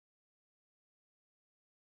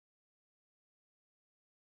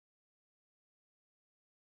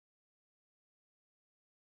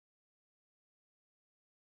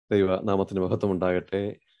ദൈവനാമത്തിന് മഹത്വം ഉണ്ടാകട്ടെ.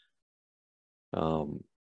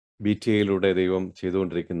 BTA ദൈവം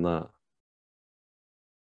ചെയ്തുകൊണ്ടിരിക്കുന്ന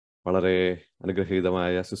വളരെ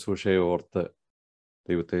അനുഗ്രഹീതമായ ശുശ്രൂഷയെ ഓർത്ത്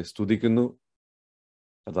ദൈവത്തെ സ്തുതിക്കുന്നു.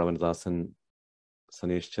 കർത്താവിൻ്റെ ദാസൻ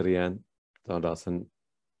സനീഷ് ചെറിയാൻ, കർത്താവിൻ്റെ ദാസൻ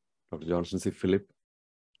ഡോക്ടർ ജോൺസൺ സി ഫിലിപ്പ്,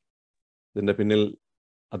 ഇതിൻ്റെ പിന്നിൽ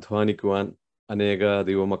അധ്വാനിക്കുവാൻ അനേക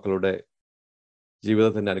ദൈവമക്കളുടെ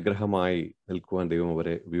ജീവിതത്തിൻ്റെ അനുഗ്രഹമായി നിൽക്കുവാൻ ദൈവം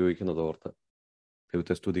അവരെ ഉപയോഗിക്കുന്നതോർത്ത്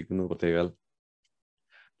ദൈവത്തെ സ്തുതിക്കുന്നു. പ്രത്യേക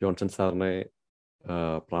ജോൺസൺ സാറിനെ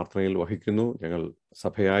പ്രാർത്ഥനയിൽ വഹിക്കുന്നു. ഞങ്ങൾ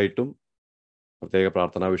സഭയായിട്ടും പ്രത്യേക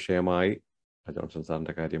പ്രാർത്ഥനാ വിഷയമായി ജോൺസൺ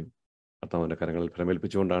സാറിൻ്റെ കാര്യം കർത്താവിൻ്റെ കരങ്ങളിൽ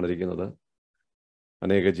ഭരമേൽപ്പിച്ചുകൊണ്ടാണ് ഇരിക്കുന്നത്.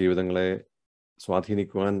 അനേക ജീവിതങ്ങളെ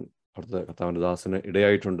സ്വാധീനിക്കുവാൻ അവിടുത്തെ കർത്താവിൻ്റെ ദാസന്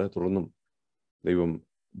ഇടയായിട്ടുണ്ട്. തുടർന്നും ദൈവം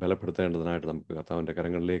ബലപ്പെടുത്തേണ്ടതിനായിട്ട് നമുക്ക് കർത്താവിൻ്റെ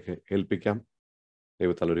കരങ്ങളിലേക്ക് ഏൽപ്പിക്കാം.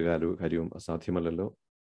 ദൈവത്താൽ ഒരു കാര്യവും അസാധ്യമല്ലല്ലോ.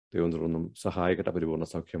 ദൈവം തുടർന്നും സഹായിക്കട്ടെ, പരിപൂർണ്ണ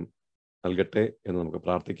സൗഖ്യം നൽകട്ടെ എന്ന് നമുക്ക്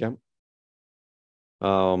പ്രാർത്ഥിക്കാം.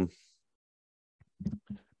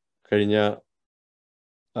 കഴിഞ്ഞ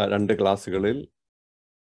 2 ക്ലാസ്സുകളിൽ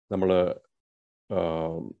നമ്മൾ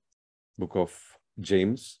ബുക്ക് ഓഫ്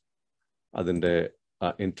ജെയിംസ്, അതിൻ്റെ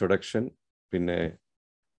ഇൻട്രൊഡക്ഷൻ, പിന്നെ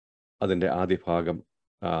അതിൻ്റെ ആദ്യ ഭാഗം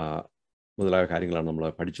മുതലായ കാര്യങ്ങളാണ് നമ്മൾ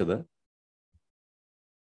പഠിച്ചത്.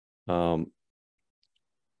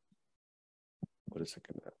 ഒരു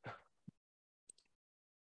second.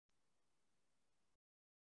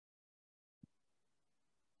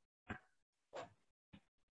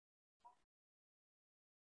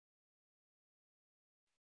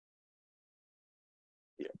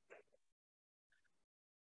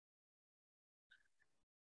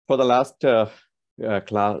 For the last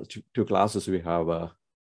 2 classes, we have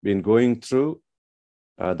been going through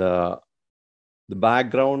the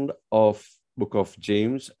background of book of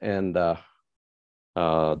James, and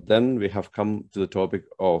then we have come to the topic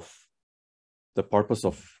of the purpose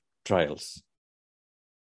of trials.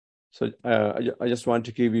 So I just want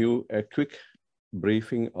to give you a quick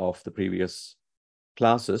briefing of the previous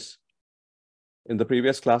classes. In the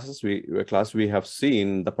previous classes, we have seen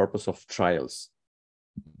the purpose of trials.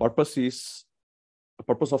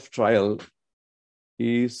 Purpose of trial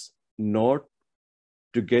is not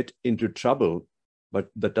to get into trouble, but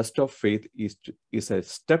the test of faith is a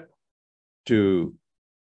step to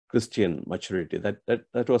Christian maturity.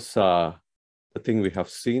 That was the thing we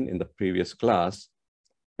have seen in the previous class,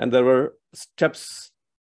 and there were steps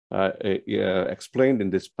explained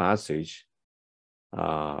in this passage.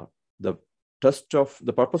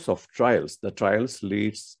 The purpose of trials. The trials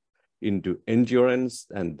leads into endurance,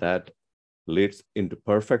 and that leads into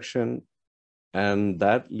perfection, and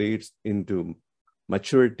that leads into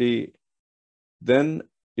maturity. Then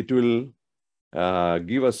it will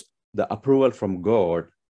give us the approval from God,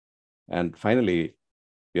 and finally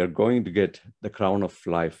we are going to get the crown of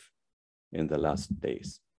life in the last days.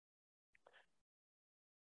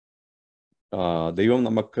 ദൈവം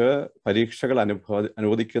നമുക്ക് പരീക്ഷകൾ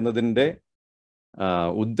അനുവദിക്കുന്നതിൻ്റെ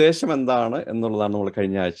ഉദ്ദേശം എന്താണ് എന്നുള്ളതാണ് നമ്മൾ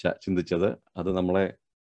കഴിഞ്ഞ ആഴ്ച ചിന്തിച്ചത്. അത് നമ്മളെ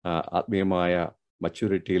ആത്മീയമായ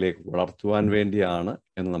മച്യൂരിറ്റിയിലേക്ക് വളർത്തുവാൻ വേണ്ടിയാണ്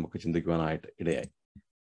എന്ന് നമുക്ക് ചിന്തിക്കുവാനായിട്ട് ഇടയായി.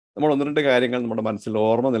 നമ്മൾ 1-2 കാര്യങ്ങൾ നമ്മുടെ മനസ്സിൽ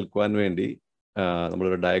ഓർമ്മ നിൽക്കുവാൻ വേണ്ടി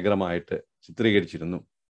നമ്മളൊരു ഡയഗ്രമായിട്ട് ചിത്രീകരിച്ചിരുന്നു.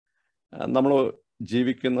 നമ്മൾ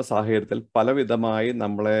ജീവിക്കുന്ന സാഹചര്യത്തിൽ പലവിധമായി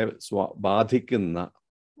നമ്മളെ ബാധിക്കുന്ന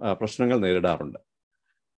പ്രശ്നങ്ങൾ നേരിടാറുണ്ട്.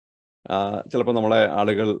 ചിലപ്പോൾ നമ്മളെ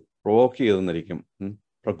ആളുകൾ പ്രൊവോക്ക് ചെയ്തെന്നിരിക്കും,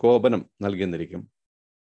 പ്രകോപനം നൽകിയെന്നിരിക്കും.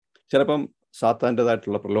 ചിലപ്പം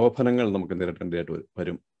സാത്താൻ്റെതായിട്ടുള്ള പ്രലോഭനങ്ങൾ നമുക്ക് നേരിടേണ്ടതായിട്ട്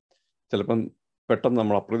വരും. ചിലപ്പം പെട്ടെന്ന്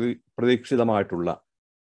നമ്മൾ അപ്രതീക്ഷിതമായിട്ടുള്ള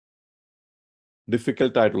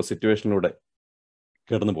ഡിഫിക്കൽട്ടായിട്ടുള്ള സിറ്റുവേഷനിലൂടെ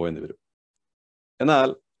കടന്നു പോയെന്ന് വരും. എന്നാൽ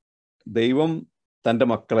ദൈവം തൻ്റെ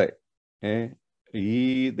മക്കളെ ഈ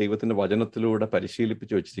ദൈവത്തിൻ്റെ വചനത്തിലൂടെ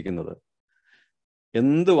പരിശീലിപ്പിച്ച് വെച്ചിരിക്കുന്നത്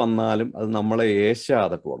എന്ത് വന്നാലും അത് നമ്മളെ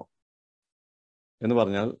ഏശാതെ പോകണം എന്ന്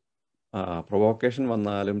പറഞ്ഞാൽ, പ്രൊവോക്കേഷൻ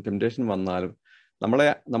വന്നാലും ടെംപ്റ്റേഷൻ വന്നാലും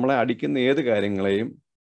നമ്മളെ അടിക്കുന്ന ഏത് കാര്യങ്ങളെയും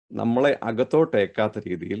നമ്മളെ അകത്തോട്ടേക്കാത്ത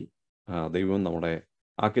രീതിയിൽ ദൈവം നമ്മളെ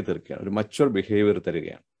ആക്കി തീർക്കുകയാണ്. ഒരു മച്വർ ബിഹേവിയർ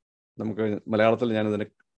തരികയാണ്. നമുക്ക് മലയാളത്തിൽ ഞാനിതിനെ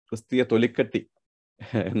ക്രിസ്തീയ തൊലിക്കട്ടി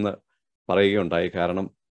എന്ന് പറയുകയുണ്ടായി. കാരണം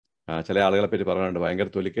ചില ആളുകളെ പറ്റി പറയാനുണ്ട്, ഭയങ്കര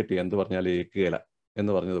തൊലിക്കട്ടി, എന്ത് പറഞ്ഞാലും ഏക്കുകയില്ല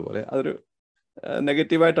എന്ന് പറഞ്ഞതുപോലെ. അതൊരു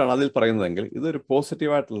നെഗറ്റീവായിട്ടാണ് അതിൽ പറയുന്നതെങ്കിൽ, ഇതൊരു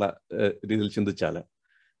പോസിറ്റീവായിട്ടുള്ള രീതിയിൽ ചിന്തിച്ചാൽ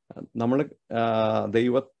നമ്മൾ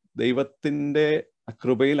ദൈവത്തിൻ്റെ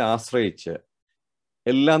കൃപയിൽ ആശ്രയിച്ച്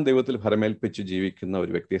എല്ലാം ദൈവത്തിൽ ഫലമേൽപ്പിച്ച് ജീവിക്കുന്ന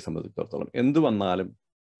ഒരു വ്യക്തിയെ സംബന്ധിച്ചിടത്തോളം എന്തു വന്നാലും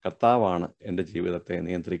കർത്താവാണ് എൻ്റെ ജീവിതത്തെ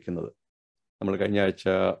നിയന്ത്രിക്കുന്നത്. നമ്മൾ കഴിഞ്ഞ ആഴ്ച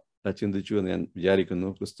ചിന്തിച്ചു എന്ന് ഞാൻ വിചാരിക്കുന്നു.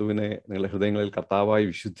 ക്രിസ്തുവിനെ നിങ്ങളുടെ ഹൃദയങ്ങളിൽ കർത്താവായി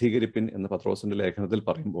വിശുദ്ധീകരിപ്പിൻ എന്ന് പത്രോസിൻ്റെ ലേഖനത്തിൽ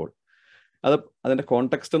പറയുമ്പോൾ അതിൻ്റെ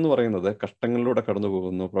കോണ്ടെക്സ്റ്റ് എന്ന് പറയുന്നത് കഷ്ടങ്ങളിലൂടെ കടന്നു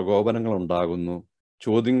പോകുന്നു, പ്രകോപനങ്ങൾ ഉണ്ടാകുന്നു,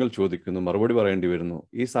 ചോദ്യങ്ങൾ ചോദിക്കുന്നു, മറുപടി പറയേണ്ടി വരുന്നു.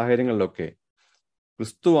 ഈ സാഹചര്യങ്ങളിലൊക്കെ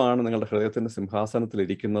ക്രിസ്തുവാണ് നിങ്ങളുടെ ഹൃദയത്തിൻ്റെ സിംഹാസനത്തിൽ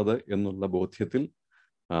ഇരിക്കുന്നത് എന്നുള്ള ബോധ്യത്തിൽ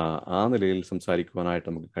ആ നിലയിൽ സംസാരിക്കുവാനായിട്ട്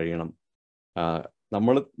നമുക്ക് കഴിയണം.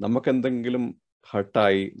 നമുക്കെന്തെങ്കിലും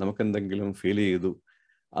ഹർട്ടായി, നമുക്കെന്തെങ്കിലും ഫീൽ ചെയ്തു,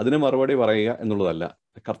 അതിന് മറുപടി പറയുക എന്നുള്ളതല്ല.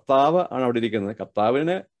 കർത്താവ് ആണ് അവിടെ ഇരിക്കുന്നത്.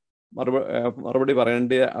 കർത്താവിന് മറുപടി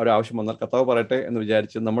പറയേണ്ട ഒരാവശ്യം വന്നാൽ കർത്താവ് പറയട്ടെ എന്ന്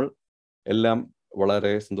വിചാരിച്ച് നമ്മൾ എല്ലാം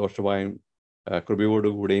വളരെ സന്തോഷമായും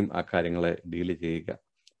കൃപയോടുകൂടിയും ആ കാര്യങ്ങളെ ഡീൽ ചെയ്യുക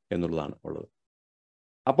എന്നുള്ളതാണ് ഉള്ളത്.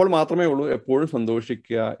 അപ്പോൾ മാത്രമേ ഉള്ളൂ എപ്പോഴും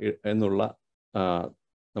സന്തോഷിക്കുക എന്നുള്ള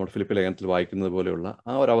നമ്മുടെ ഫിലിപ്പി ലേഖനത്തിൽ വായിക്കുന്നത് പോലെയുള്ള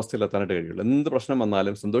ആ ഒരവസ്ഥയിൽ എത്താനായിട്ട് കഴിയുള്ളൂ. എന്ത് പ്രശ്നം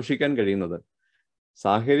വന്നാലും സന്തോഷിക്കാൻ കഴിയുന്നത്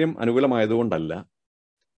സാഹചര്യം അനുകൂലമായതുകൊണ്ടല്ല,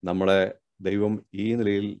 നമ്മളെ ദൈവം ഈ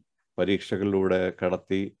നിലയിൽ പരീക്ഷകളിലൂടെ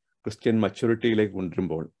കടത്തി ക്രിസ്ത്യൻ മച്യൂരിറ്റിയിലേക്ക്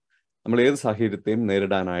കൊണ്ടുവരുമ്പോൾ നമ്മൾ ഏത് സാഹചര്യത്തെയും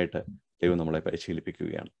നേരിടാനായിട്ട് ദൈവം നമ്മളെ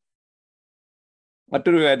പരിശീലിപ്പിക്കുകയാണ്.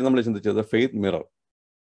 മറ്റൊരു കാര്യം നമ്മൾ ചിന്തിച്ചത് ഫെയ്ത്ത് മിറർ.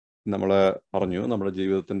 നമ്മൾ പറഞ്ഞു നമ്മുടെ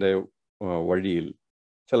ജീവിതത്തിൻ്റെ വഴിയിൽ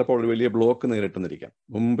ചിലപ്പോൾ ഒരു വലിയ ബ്ലോക്ക് നേരിട്ടെന്നിരിക്കാം.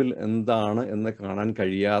 മുമ്പിൽ എന്താണ് എന്ന് കാണാൻ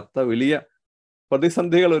കഴിയാത്ത വലിയ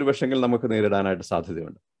പ്രതിസന്ധികൾ ഒരു പക്ഷെങ്കിൽ നമുക്ക് നേരിടാനായിട്ട്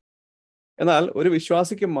സാധ്യതയുണ്ട്. എന്നാൽ ഒരു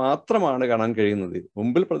വിശ്വാസിക്ക് മാത്രമാണ് കാണാൻ കഴിയുന്നത്.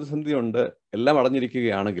 മുമ്പിൽ പ്രതിസന്ധിയുണ്ട്, എല്ലാം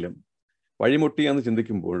അടഞ്ഞിരിക്കുകയാണെങ്കിലും വഴിമുട്ടി എന്ന്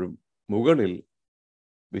ചിന്തിക്കുമ്പോഴും മുകളിൽ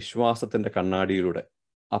വിശ്വാസത്തിൻ്റെ കണ്ണാടിയിലൂടെ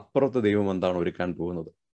അപ്പുറത്ത് ദൈവം എന്താണ് ഒരുക്കാൻ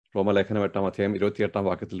പോകുന്നത്. റോമലേഖനം 8-ാം അധ്യായം 28-ാം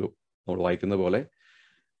വാക്യത്തിൽ നമ്മൾ വായിക്കുന്ന പോലെ,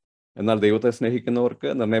 എന്നാൽ ദൈവത്തെ സ്നേഹിക്കുന്നവർക്ക്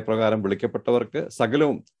നിർണയപ്രകാരം വിളിക്കപ്പെട്ടവർക്ക്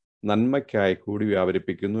സകലവും നന്മയ്ക്കായി കൂടി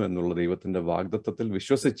വ്യാപരിപ്പിക്കുന്നു എന്നുള്ള ദൈവത്തിൻ്റെ വാഗ്ദത്തത്തിൽ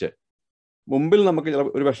വിശ്വസിച്ച് മുമ്പിൽ നമുക്ക്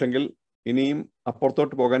ഒരു പക്ഷെങ്കിൽ ഇനിയും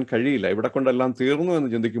അപ്പുറത്തോട്ട് പോകാൻ കഴിയില്ല, ഇവിടെ കൊണ്ടെല്ലാം തീർന്നു എന്ന്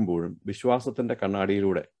ചിന്തിക്കുമ്പോഴും വിശ്വാസത്തിൻ്റെ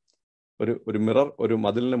കണ്ണാടിയിലൂടെ ഒരു മിറർ ഒരു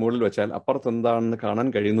മതിലിന് മുകളിൽ വെച്ചാൽ അപ്പുറത്ത് എന്താണെന്ന് കാണാൻ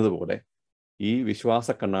കഴിയുന്നത് പോലെ ഈ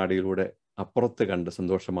വിശ്വാസ കണ്ണാടിയിലൂടെ അപ്പുറത്ത് കണ്ട്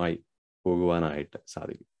സന്തോഷമായി പോകുവാനായിട്ട്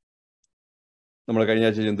സാധിക്കും. നമ്മൾ കഴിഞ്ഞ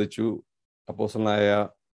ആഴ്ച ചിന്തിച്ചു, അപ്പോസ്തലനായ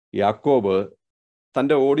യാക്കോബ്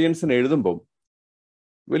തൻ്റെ ഓഡിയൻസിന് എഴുതുമ്പം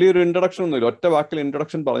വലിയൊരു ഇൻട്രൊഡക്ഷൻ ഒന്നുമില്ല. ഒറ്റ വാക്കിൽ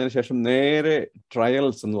ഇൻട്രൊഡക്ഷൻ പറഞ്ഞതിന് ശേഷം നേരെ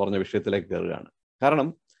ട്രയൽസ് എന്ന് പറഞ്ഞ വിഷയത്തിലേക്ക് കയറുകയാണ്. കാരണം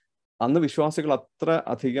അന്ന് വിശ്വാസികൾ അത്ര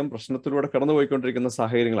അധികം പ്രശ്നത്തിലൂടെ കടന്നുപോയിക്കൊണ്ടിരിക്കുന്ന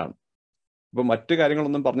സാഹചര്യങ്ങളാണ്. ഇപ്പം മറ്റു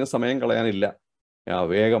കാര്യങ്ങളൊന്നും പറഞ്ഞ സമയം കളയാനില്ല,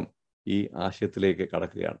 വേഗം ഈ ആശയത്തിലേക്ക്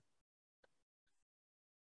കടക്കുകയാണ്.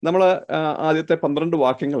 നമ്മൾ ആദ്യത്തെ 12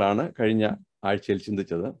 വാക്യങ്ങളാണ് കഴിഞ്ഞ ആഴ്ചയിൽ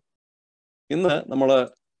ചിന്തിച്ചത്. ഇന്ന് നമ്മൾ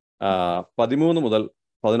 13 മുതൽ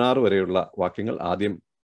 16 വരെയുള്ള വാക്യങ്ങൾ ആദ്യം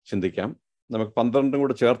ചിന്തിക്കാം. നമുക്ക് 12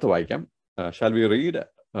 കൂടെ ചേർത്ത് വായിക്കാം. Shall we read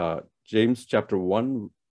James chapter 1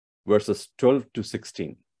 verses 12 to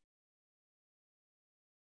 16.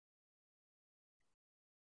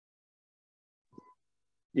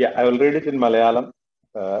 Yeah, I will read it in Malayalam.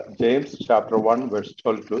 James chapter 1 verse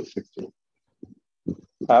 12 to 16.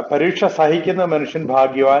 പരീക്ഷ സഹിക്കുന്ന മനുഷ്യൻ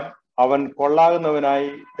ഭാഗ്യവാൻ, അവൻ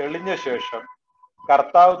കൊള്ളാകുന്നവനായി തെളിഞ്ഞ ശേഷം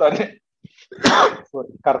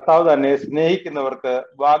കർത്താവ് തന്നെ സ്നേഹിക്കുന്നവർക്ക്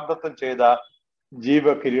വാഗ്ദത്തം ചെയ്ത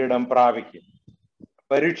ജീവകിരീടം പ്രാപിക്കും.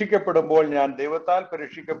 പരീക്ഷിക്കപ്പെടുമ്പോൾ ഞാൻ ദൈവത്താൽ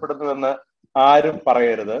പരീക്ഷിക്കപ്പെടുന്നുവെന്ന് ആരും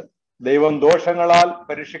പറയരുത്. ദൈവം ദോഷങ്ങളാൽ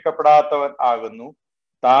പരീക്ഷിക്കപ്പെടാത്തവൻ ആകുന്നു,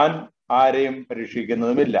 താൻ ആരെയും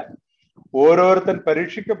പരീക്ഷിക്കുന്നതുമില്ല. ഓരോരുത്തൻ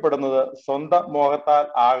പരീക്ഷിക്കപ്പെടുന്നത് സ്വന്തം മോഹത്താൽ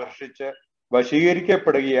ആകർഷിച്ച്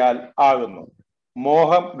വശീകരിക്കപ്പെടുകയാൽ ആകുന്നു.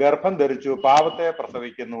 മോഹം ഗർഭം ധരിച്ചു പാപത്തെ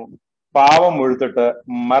പ്രസവിക്കുന്നു, പാപം മുഴുത്തിട്ട്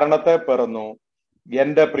മരണത്തെ പിറന്നു.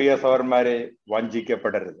 എന്റെ പ്രിയ സഹോദരന്മാരെ,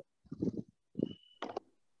 വഞ്ചിക്കപ്പെടരുത്.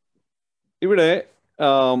 ഇവിടെ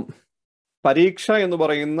പരീക്ഷ എന്ന്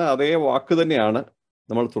പറയുന്ന അതേ വാക്ക് തന്നെയാണ്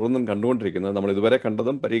നമ്മൾ തുറന്നും കണ്ടുകൊണ്ടിരിക്കുന്നത്. നമ്മൾ ഇതുവരെ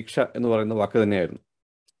കണ്ടതും പരീക്ഷ എന്ന് പറയുന്ന വാക്ക് തന്നെയായിരുന്നു.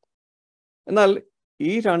 എന്നാൽ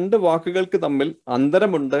ഈ രണ്ട് വാക്കുകൾക്ക് തമ്മിൽ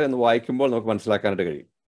അന്തരമുണ്ട് എന്ന് വായിക്കുമ്പോൾ നമുക്ക് മനസ്സിലാക്കാനായിട്ട് കഴിയും.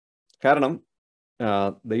 കാരണം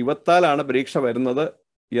ദൈവത്താലാണ് പരീക്ഷ വരുന്നത്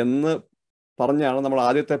എന്ന് പറഞ്ഞാണ് നമ്മൾ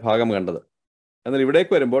ആദ്യത്തെ ഭാഗം കണ്ടത്. എന്നാൽ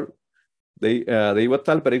ഇവിടേക്ക് വരുമ്പോൾ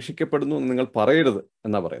ദൈവത്താൽ പരീക്ഷിക്കപ്പെടുന്നു എന്ന് നിങ്ങൾ പറയരുത്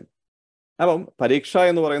എന്നാണ് പറയുന്നത്. അപ്പം പരീക്ഷ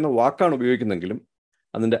എന്ന് പറയുന്ന വാക്കാണ് ഉപയോഗിക്കുന്നെങ്കിലും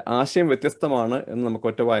അതിൻ്റെ ആശയം വ്യത്യസ്തമാണ് എന്ന് നമുക്ക്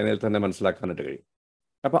ഒറ്റ വായനയിൽ തന്നെ മനസ്സിലാക്കാനായിട്ട് കഴിയും.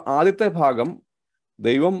 അപ്പം ആദ്യത്തെ ഭാഗം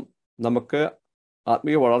ദൈവം നമുക്ക്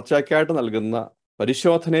ആത്മീയ വളർച്ചയ്ക്കായിട്ട് നൽകുന്ന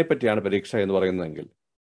പരിശോധനയെ പറ്റിയാണ് പരീക്ഷ എന്ന് പറയുന്നതെങ്കിൽ,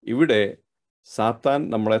 ഇവിടെ സാത്താൻ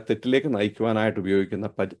നമ്മളെ തെറ്റിലേക്ക് നയിക്കുവാനായിട്ട് ഉപയോഗിക്കുന്ന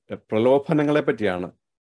പ്രലോഭനങ്ങളെ പറ്റിയാണ്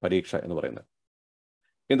പരീക്ഷ എന്ന് പറയുന്നത്.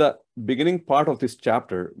 In the beginning part of this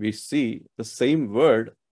chapter, we see the same word,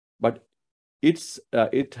 but it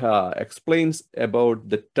explains about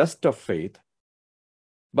the test of faith.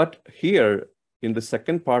 But here, in the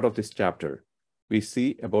second part of this chapter, we see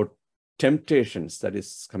about temptations that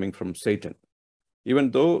is coming from Satan. Even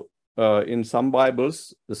though in some Bibles,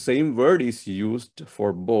 the same word is used for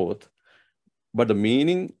both, but the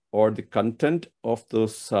meaning or the content of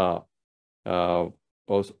those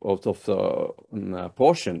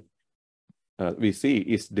portion we see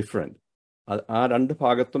is different. ആ രണ്ട്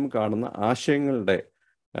ഭാഗത്തും കാണുന്ന ആശയങ്ങളുടെ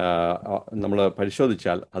നമ്മൾ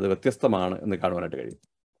പരിശോധിച്ചാൽ അത് വ്യത്യസ്തമാണ് എന്ന് കാണുവാനായിട്ട് കഴിയും.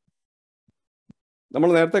 നമ്മൾ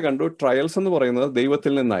നേരത്തെ കണ്ടു ട്രയൽസ് എന്ന് പറയുന്നത്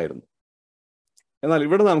ദൈവത്തിൽ നിന്നായിരുന്നു. എന്നാൽ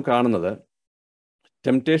ഇവിടെ നാം കാണുന്നത്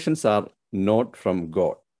temptations are not from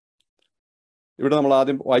God. ഇവിടെ നമ്മൾ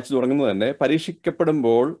ആദ്യം വായിച്ചു തുടങ്ങുന്നത് തന്നെ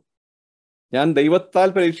പരീക്ഷിക്കപ്പെടുമ്പോൾ ഞാൻ ദൈവത്താൽ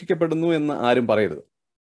പരീക്ഷിക്കപ്പെടുന്നു എന്ന് ആരും പറയരുത്.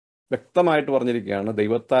 വ്യക്തമായിട്ട് പറഞ്ഞിരിക്കുകയാണ്,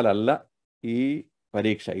 ദൈവത്താൽ അല്ല ഈ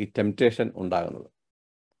പരീക്ഷ, ഈ ടെംപ്റ്റേഷൻ ഉണ്ടാകുന്നത്.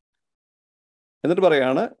 എന്നിട്ട്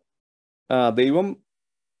പറയാണ്, ദൈവം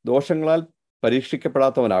ദോഷങ്ങളാൽ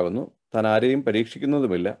പരീക്ഷിക്കപ്പെടാത്തവനാകുന്നു, താൻ ആരെയും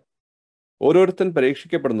പരീക്ഷിക്കുന്നതുമില്ല. ഓരോരുത്തൻ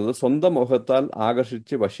പരീക്ഷിക്കപ്പെടുന്നത് സ്വന്തം മോഹത്താൽ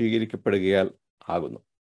ആകർഷിച്ച് വശീകരിക്കപ്പെടുകയാൽ ആകുന്നു.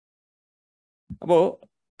 അപ്പോൾ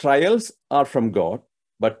trials are from God,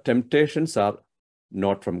 but temptations are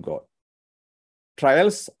not from God.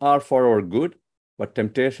 Trials R four our good, but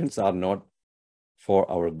temptations are not four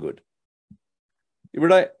our good.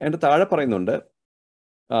 ഇവിടെ എൻ്റെ താഴെ പറയുന്നുണ്ട്,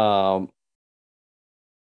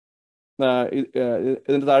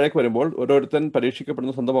 ഇതിൻ്റെ താഴേക്ക് വരുമ്പോൾ ഓരോരുത്തൻ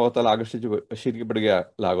പരീക്ഷിക്കപ്പെടുന്ന സ്വന്തം മോഹത്താൽ ആകർഷിച്ച്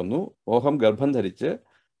വശീകരിക്കപ്പെടുകയാകുന്നു. മോഹം ഗർഭം ധരിച്ച്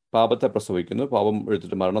പാപത്തെ പ്രസവിക്കുന്നു, പാപം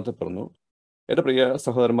എഴുത്തിട്ട് മരണത്തെ പിറന്നു. എൻ്റെ പ്രിയ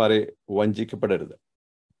സഹോദരന്മാരെ, വഞ്ചിക്കപ്പെടരുത്.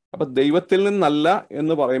 അപ്പം ദൈവത്തിൽ നിന്നല്ല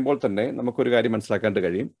എന്ന് പറയുമ്പോൾ തന്നെ നമുക്കൊരു കാര്യം മനസ്സിലാക്കാനായിട്ട്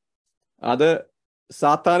കഴിയും, അത്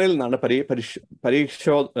സാത്താനിൽ നിന്നാണ്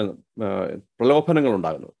പ്രലോഭനങ്ങൾ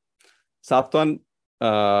ഉണ്ടാകുന്നത്. സാത്താൻ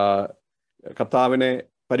കർത്താവിനെ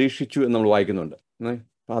പരീക്ഷിച്ചു എന്ന് നമ്മൾ വായിക്കുന്നുണ്ട്.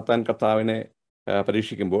 സാത്താൻ കർത്താവിനെ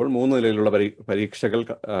പരീക്ഷിക്കുമ്പോൾ 3 നിലയിലുള്ള പരീക്ഷകൾ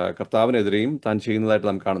കർത്താവിനെതിരെയും താൻ ചെയ്യുന്നതായിട്ട്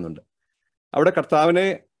നാം കാണുന്നുണ്ട്. അവിടെ കർത്താവിനെ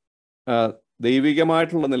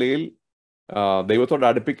ദൈവികമായിട്ടുള്ള നിലയിൽ ദൈവത്തോട്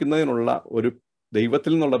അടുപ്പിക്കുന്നതിനുള്ള ഒരു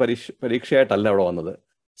ദൈവത്തിൽ നിന്നുള്ള പരീക്ഷയായിട്ടല്ല അവിടെ വന്നത്.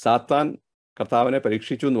 സാത്താൻ കർത്താവിനെ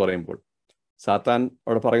പരീക്ഷിച്ചു എന്ന് പറയുമ്പോൾ സാത്താൻ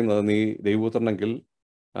അവിടെ പറയുന്നത്, നീ ദൈവപുത്രനെങ്കിൽ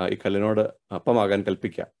ഈ കല്ലിനോട് അപ്പമാകാൻ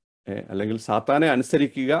കൽപ്പിക്കുക, അല്ലെങ്കിൽ സാത്താനെ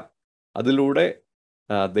അനുസരിക്കുക. അതിലൂടെ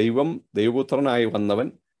ദൈവപുത്രനായി വന്നവൻ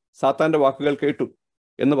സാത്താൻ്റെ വാക്കുകൾ കേട്ടു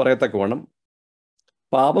എന്ന് പറയത്തക്കവണ്ണം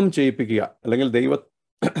പാപം ചെയ്യിപ്പിക്കുക, അല്ലെങ്കിൽ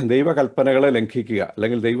ദൈവകൽപ്പനകളെ ലംഘിക്കുക,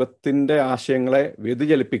 അല്ലെങ്കിൽ ദൈവത്തിൻ്റെ ആശയങ്ങളെ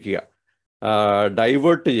വ്യതിചലിപ്പിക്കുക,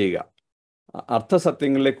 ഡൈവേർട്ട് ചെയ്യുക,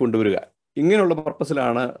 അർത്ഥസത്യങ്ങളിലേക്ക് കൊണ്ടുവരിക. ഇങ്ങനെയുള്ള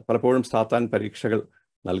പർപ്പസിലാണ് പലപ്പോഴും സാത്താൻ പരീക്ഷകൾ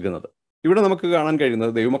നൽകുന്നത്. ഇവിടെ നമുക്ക് കാണാൻ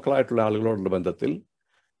കഴിയുന്നത്, ദൈവമക്കളായിട്ടുള്ള ആളുകളോടുള്ള ബന്ധത്തിൽ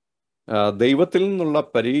ദൈവത്തിൽ നിന്നുള്ള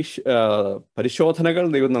പരിശോധനകൾ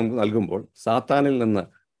ദൈവം നമുക്ക് നൽകുമ്പോൾ സാത്താനിൽ നിന്ന്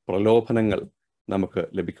പ്രലോഭനങ്ങൾ നമുക്ക്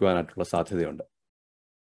ലഭിക്കുവാനായിട്ടുള്ള സാധ്യതയുണ്ട്.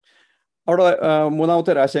 അവിടെ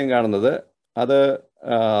മൂന്നാമത്തെ ഒരാശയം കാണുന്നത്, അത്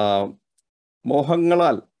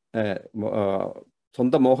മോഹങ്ങളാൽ,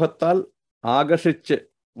 സ്വന്തം മോഹത്താൽ ആകർഷിച്ച്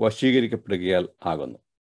വശീകരിക്കപ്പെടുകയാൽ ആകുന്നു.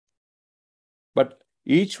 But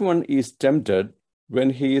each one is tempted when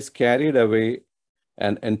he is carried away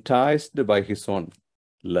and enticed by his own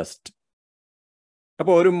lust.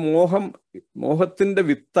 അപ്പോൾ ഒരു മോഹത്തിൻ്റെ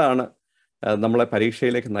വിത്താണ് നമ്മളെ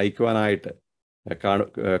പരീക്ഷയിലേക്ക് നയിക്കുവാനായിട്ട്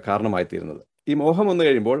കാരണമായി തീരുന്നത്. ഈ മോഹം വന്നു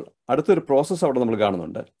കഴിയുമ്പോൾ അടുത്തൊരു പ്രോസസ്സ് അവിടെ നമ്മൾ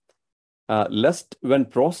കാണുന്നുണ്ട്. Lust when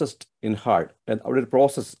processed in heart. അവിടെ ഒരു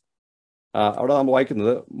പ്രോസസ്സ് അവിടെ നമ്മൾ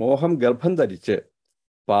വായിക്കുന്നത്, മോഹം ഗർഭം ധരിച്ച്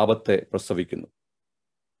പാപത്തെ പ്രസവിക്കുന്നു.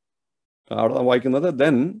 അവിടെ നാം വായിക്കുന്നത്,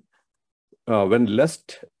 then when lust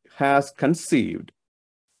has conceived,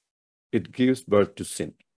 it gives birth to sin.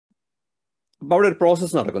 അപ്പോൾ അവിടെ ഒരു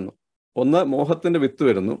പ്രോസസ്സ് നടക്കുന്നു. ഒന്ന്, മോഹത്തിൻ്റെ വിത്ത്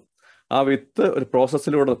വരുന്നു, ആ വിത്ത് ഒരു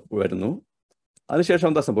പ്രോസസ്സിലൂടെ വരുന്നു. അതിനുശേഷം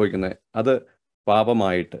എന്താ സംഭവിക്കുന്നത്? അത്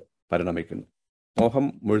പാപമായിട്ട് പരിണമിക്കുന്നു. മോഹം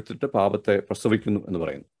മുഴുത്തിട്ട് പാപത്തെ പ്രസവിക്കുന്നു എന്ന്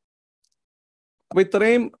പറയുന്നു. അപ്പോൾ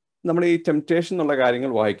ഇത്രയും നമ്മൾ ഈ ടെംപ്റ്റേഷൻ എന്നുള്ള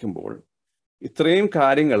കാര്യങ്ങൾ വായിക്കുമ്പോൾ ഇത്രയും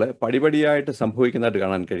കാര്യങ്ങൾ പടിപടിയായിട്ട് സംഭവിക്കുന്നതായിട്ട്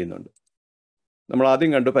കാണാൻ കഴിയുന്നുണ്ട്. നമ്മൾ ആദ്യം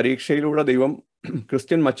കണ്ടു, പരീക്ഷയിലൂടെ ദൈവം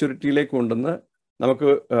ക്രിസ്ത്യൻ മച്യൂരിറ്റിയിലേക്ക് കൊണ്ടുവന്ന് നമുക്ക്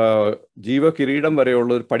ജീവകിരീടം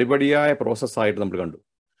വരെയുള്ള ഒരു പടിപടിയായ പ്രോസസ്സായിട്ട് നമ്മൾ കണ്ടു.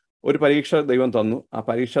 ഒരു പരീക്ഷ ദൈവം തന്നു, ആ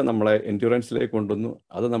പരീക്ഷ നമ്മളെ എൻഡ്യൂറൻസിലേക്ക് കൊണ്ടുവന്നു,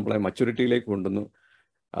 അത് നമ്മളെ മച്യൂരിറ്റിയിലേക്ക് കൊണ്ടുവന്നു,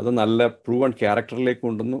 അത് നല്ല പ്രൂവൺ ക്യാരക്ടറിലേക്ക്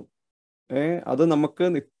കൊണ്ടുവന്നു, അത് നമുക്ക്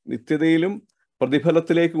നിത്യതയിലും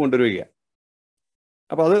പ്രതിഫലത്തിലേക്ക് കൊണ്ടുവരികയാണ്.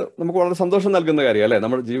 അപ്പോൾ അത് നമുക്ക് വളരെ സന്തോഷം നൽകുന്ന കാര്യം അല്ലേ?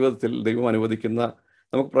 നമ്മുടെ ജീവിതത്തിൽ ദൈവം അനുവദിക്കുന്ന,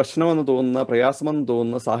 നമുക്ക് പ്രശ്നമെന്ന് തോന്നുന്ന, പ്രയാസമെന്ന്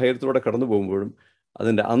തോന്നുന്ന സാഹചര്യത്തിലൂടെ കടന്നു പോകുമ്പോഴും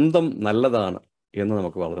അതിൻ്റെ അന്തം നല്ലതാണ് എന്ന്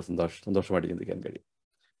നമുക്ക് വളരെ സന്തോഷമായിട്ട് ചിന്തിക്കാൻ കഴിയും.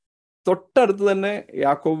 തൊട്ടടുത്ത് തന്നെ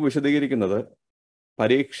യാക്കോബ് വിശദീകരിക്കുന്നത്,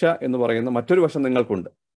 പരീക്ഷ എന്ന് പറയുന്ന മറ്റൊരു വശം നിങ്ങൾക്കുണ്ട്.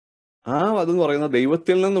 അതെന്ന് പറയുന്നത്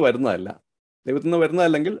ദൈവത്തിൽ നിന്ന് വരുന്നതല്ല. ദൈവത്തിൽ നിന്ന്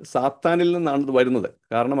വരുന്നതല്ലെങ്കിൽ സാത്താനിൽ നിന്നാണ് ഇത് വരുന്നത്.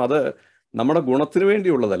 കാരണം അത് നമ്മുടെ ഗുണത്തിന്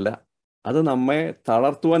വേണ്ടിയുള്ളതല്ല, അത് നമ്മെ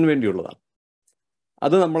തളർത്തുവാൻ വേണ്ടിയുള്ളതാണ്,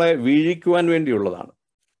 അത് നമ്മളെ വീഴിക്കുവാൻ വേണ്ടിയുള്ളതാണ്,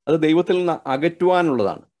 അത് ദൈവത്തിൽ നിന്ന്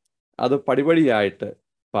അകറ്റുവാനുള്ളതാണ്, അത് പടിപടിയായിട്ട്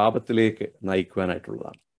പാപത്തിലേക്ക്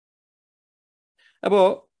നയിക്കുവാനായിട്ടുള്ളതാണ്. അപ്പോൾ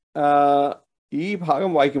ഈ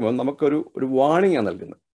ഭാഗം വായിക്കുമ്പോൾ നമുക്കൊരു വാണിംഗാണ്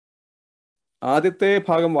നൽകുന്നത്. ആദ്യത്തെ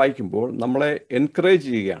ഭാഗം വായിക്കുമ്പോൾ നമ്മളെ എൻകറേജ്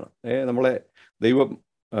ചെയ്യുകയാണ്, നമ്മളെ ദൈവം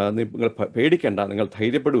നിങ്ങൾ പേടിക്കേണ്ട, നിങ്ങൾ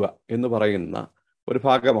ധൈര്യപ്പെടുക എന്ന് പറയുന്ന ഒരു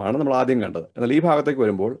ഭാഗമാണ് നമ്മൾ ആദ്യം കണ്ടത്. എന്നാൽ ഈ ഭാഗത്തേക്ക്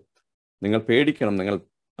വരുമ്പോൾ നിങ്ങൾ പേടിക്കണം,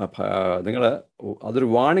 നിങ്ങൾ അതൊരു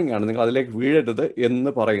വാണിംഗ് ആണ്, നിങ്ങൾ അതിലേക്ക് വീഴരുത്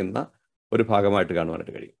എന്ന് പറയുന്ന ഒരു ഭാഗമായിട്ട്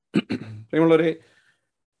കാണുവാനായിട്ട് കഴിയും. നിങ്ങളൊരു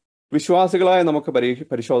വിശ്വാസികളായ നമുക്ക്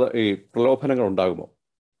ഈ പ്രലോഭനങ്ങൾ ഉണ്ടാകുമോ?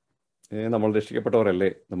 നമ്മൾ രക്ഷിക്കപ്പെട്ടവരല്ലേ,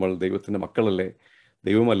 നമ്മൾ ദൈവത്തിൻ്റെ മക്കളല്ലേ,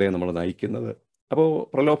 ദൈവമല്ലേ നമ്മൾ നയിക്കുന്നത്. അപ്പോൾ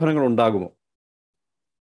പ്രലോഭനങ്ങൾ ഉണ്ടാകുമോ?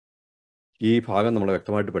 ഈ ഭാഗം നമ്മളെ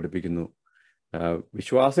വ്യക്തമായിട്ട് പഠിപ്പിക്കുന്നു.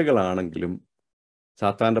 വിശ്വാസികളാണെങ്കിലും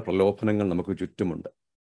സാത്താൻ്റെ പ്രലോഭനങ്ങൾ നമുക്ക് ചുറ്റുമുണ്ട്.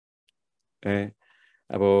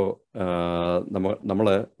 അപ്പോൾ നമ്മൾ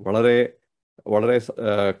വളരെ വളരെ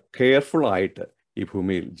കെയർഫുള്ളായിട്ട് ഈ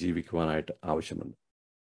ഭൂമിയിൽ ജീവിക്കുവാനായിട്ട് ആവശ്യമുണ്ട്.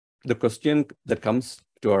 The question that comes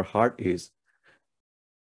to our heart is,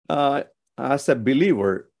 as a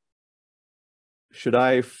believer, should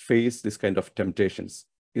I face this kind of temptations?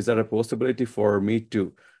 Is there a possibility for me to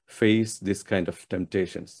face this kind of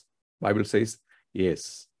temptations? Bible says yes.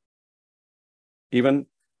 Even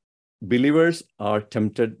believers are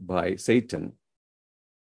tempted by Satan.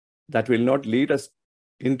 That will not lead us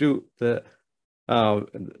into the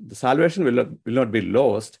salvation will not be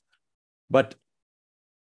lost, but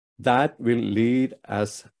that will lead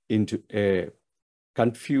us into a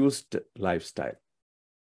confused lifestyle.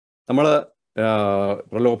 നമ്മൾ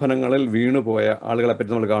പ്രലോഭനങ്ങളിൽ വീണുപോയ ആളുകളെ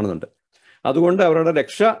പറ്റി നമ്മൾ കാണുന്നുണ്ട്. അതുകൊണ്ട് അവരുടെ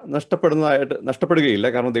രക്ഷ നഷ്ടപ്പെടുകയില്ല.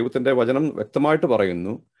 കാരണം ദൈവത്തിൻ്റെ വചനം വ്യക്തമായിട്ട്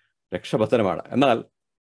പറയുന്നു രക്ഷാബദ്ധനമാണ്. എന്നാൽ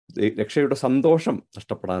രക്ഷയുടെ സന്തോഷം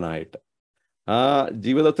നഷ്ടപ്പെടാനായിട്ട്, ആ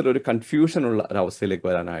ജീവിതത്തിൽ ഒരു കൺഫ്യൂഷനുള്ള ഒരവസ്ഥയിലേക്ക്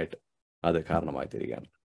വരാനായിട്ട് അത് കാരണമായി തീരുകയാണ്.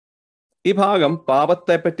 ഈ ഭാഗം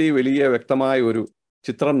പാപത്തെപ്പറ്റി വലിയ വ്യക്തമായ ഒരു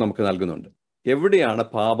ചിത്രം നമുക്ക് നൽകുന്നുണ്ട്. എവിടെയാണ്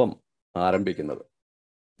പാപം ആരംഭിക്കുന്നത്?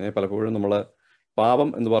 പലപ്പോഴും നമ്മൾ പാപം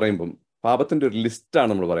എന്ന് പറയുമ്പം പാപത്തിൻ്റെ ഒരു ലിസ്റ്റാണ്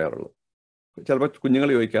നമ്മൾ പറയാറുള്ളത്. ചിലപ്പോൾ കുഞ്ഞുങ്ങൾ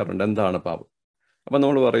ചോദിക്കാറുണ്ട് എന്താണ് പാപം. അപ്പം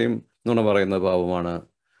നമ്മൾ പറയും നുണ പറയുന്നത് പാപമാണ്,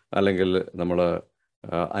 അല്ലെങ്കിൽ നമ്മൾ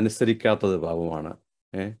അനുസരിക്കാത്തത് പാപമാണ്,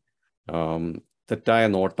 തെറ്റായ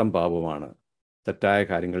നോട്ടം പാപമാണ്, തെറ്റായ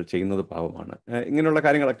കാര്യങ്ങൾ ചെയ്യുന്നത് പാപമാണ്. ഇങ്ങനെയുള്ള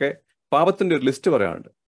കാര്യങ്ങളൊക്കെ പാപത്തിൻ്റെ ഒരു ലിസ്റ്റ്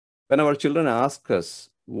പറയാറുണ്ട്. When our children ask us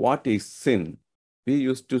what is sin, we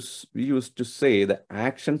used to say the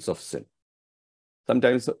actions of sin.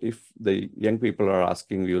 Sometimes if the young people are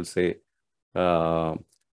asking, we will say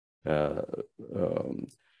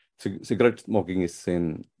cigarette smoking is sin,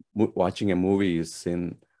 watching a movie is sin,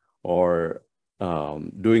 or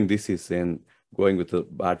doing this is sin, going with a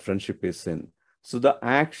bad friendship is sin. So the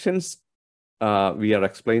actions we are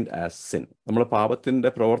explained as sin. നമ്മൾ പാപത്തിൻ്റെ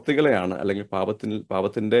പ്രവർത്തികളെയാണ്, അല്ലെങ്കിൽ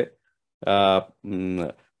പാപത്തിൻ്റെ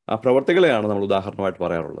ആ പ്രവർത്തികളെയാണ് നമ്മൾ ഉദാഹരണമായിട്ട്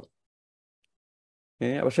പറയാറുള്ളത്.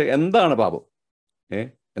 പക്ഷെ എന്താണ് പാപം?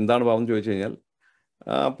 എന്താണ് പാപം എന്ന് ചോദിച്ചു കഴിഞ്ഞാൽ,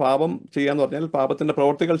 പാപം ചെയ്യാന്ന് പറഞ്ഞാൽ പാപത്തിൻ്റെ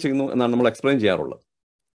പ്രവർത്തികൾ ചെയ്യുന്നു എന്നാണ് നമ്മൾ എക്സ്പ്ലെയിൻ ചെയ്യാറുള്ളത്.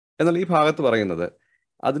 എന്നാൽ ഈ ഭാഗത്ത് പറയുന്നത്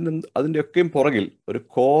അതിൻ്റെയൊക്കെയും പുറകിൽ ഒരു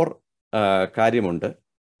കോർ കാര്യമുണ്ട്.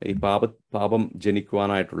 ഈ പാപം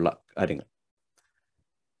ജനിക്കുവാനായിട്ടുള്ള കാര്യങ്ങൾ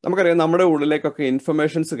നമുക്കറിയാം. നമ്മുടെ ഉള്ളിലേക്കൊക്കെ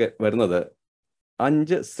ഇൻഫർമേഷൻസ് വരുന്നത്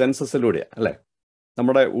 5 സെൻസസിലൂടെയാണ്, അല്ലേ?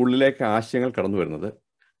 നമ്മുടെ ഉള്ളിലേക്ക് ആശയങ്ങൾ കടന്നു വരുന്നത്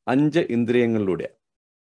 5 ഇന്ദ്രിയങ്ങളിലൂടെയാണ്.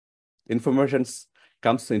 Informations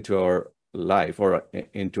comes into our life or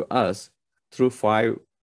into us through 5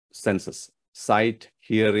 senses: sight,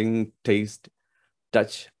 hearing, taste,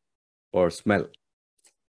 touch or smell.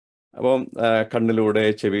 അപ്പം കണ്ണിലൂടെ,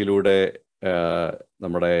 ചെവിയിലൂടെ,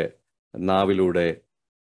 നമ്മുടെ നാവിലൂടെ,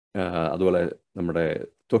 അതുപോലെ നമ്മുടെ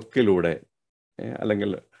ത്വക്കിലൂടെ,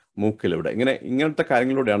 അല്ലെങ്കിൽ മൂക്കിലൂടെ, ഇങ്ങനത്തെ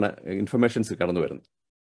കാര്യങ്ങളിലൂടെയാണ് ഇൻഫർമേഷൻസ് കടന്നു വരുന്നത്.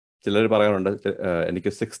 ചിലർ പറയാറുണ്ട് എനിക്ക്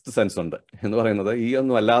 6th സെൻസ് ഉണ്ട് എന്ന് പറയുന്നത് ഈ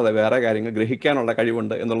ഒന്നും അല്ലാതെ വേറെ കാര്യങ്ങൾ ഗ്രഹിക്കാനുള്ള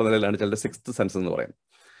കഴിവുണ്ട് എന്നുള്ള നിലയിലാണ് ചിലരുടെ 6th സെൻസ് എന്ന് പറയുന്നത്.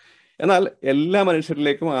 എന്നാൽ എല്ലാ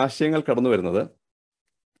മനുഷ്യരിലേക്കും ആശയങ്ങൾ കടന്നു വരുന്നത്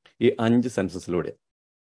ഈ 5 സെൻസസിലൂടെ.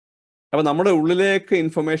 അപ്പം നമ്മുടെ ഉള്ളിലേക്ക്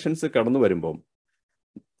ഇൻഫർമേഷൻസ് കടന്നു വരുമ്പം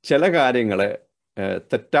ചില കാര്യങ്ങളെ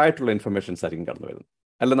തെറ്റായിട്ടുള്ള ഇൻഫർമേഷൻസ് ആയിരിക്കും കടന്നു വരുന്നത്,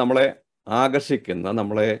 അല്ല നമ്മളെ ആകർഷിക്കുന്ന,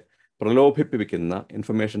 നമ്മളെ പ്രലോഭിപ്പിക്കുന്ന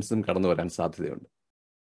ഇൻഫർമേഷൻസും കടന്നു വരാൻ സാധ്യതയുണ്ട്.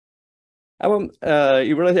 അപ്പം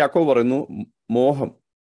ഇവിടെ യാക്കോബ് പറയുന്നു മോഹം,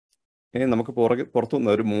 നമുക്ക്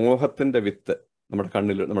പുറത്തുനിന്ന് ഒരു മോഹത്തിൻ്റെ വിത്ത് നമ്മുടെ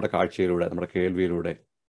കണ്ണിൽ, നമ്മുടെ കാഴ്ചയിലൂടെ, നമ്മുടെ കേൾവിയിലൂടെ,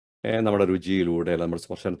 നമ്മുടെ രുചിയിലൂടെ, നമ്മുടെ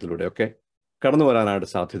സ്പർശനത്തിലൂടെ ഒക്കെ കടന്നു വരാനായിട്ട്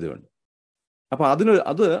സാധ്യതയുണ്ട്. അപ്പം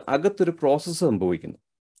അത് അകത്തൊരു പ്രോസസ്സ് സംഭവിക്കുന്നു.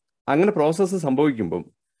 അങ്ങനെ പ്രോസസ്സ് സംഭവിക്കുമ്പം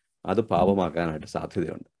അത് പാപമാക്കാനായിട്ട്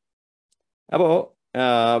സാധ്യതയുണ്ട്. അപ്പോൾ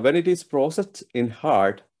when it is processed in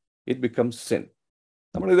heart, it becomes sin.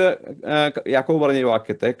 നമ്മളിത് യാക്കോബ് പറഞ്ഞ ഈ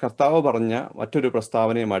വാക്യത്തെ കർത്താവ് പറഞ്ഞ മറ്റൊരു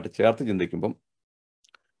പ്രസ്താവനയുമായിട്ട് ചേർത്ത് ചിന്തിക്കുമ്പം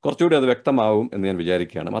കുറച്ചുകൂടി അത് വ്യക്തമാവും എന്ന് ഞാൻ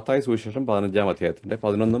വിചാരിക്കുകയാണ്. മത്തായി സുവിശേഷം 15-ാം അധ്യായത്തിൻ്റെ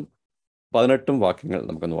 11-ഉം 18-ഉം വാക്യങ്ങൾ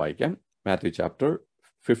നമുക്കൊന്ന് വായിക്കാം. Matthew chapter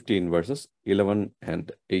 15 verses 11 and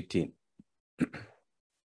 18.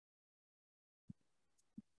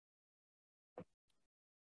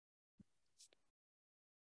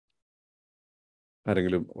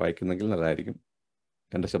 ആരെങ്കിലും വായിക്കുന്നെങ്കിൽ നല്ലതായിരിക്കും.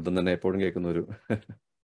 എൻ്റെ ശബ്ദം തന്നെ എപ്പോഴും കേൾക്കുന്ന ഒരു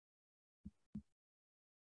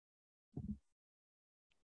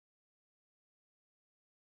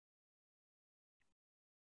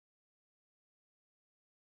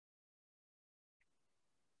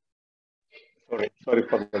Sorry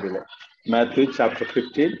for the delay. Matthew chapter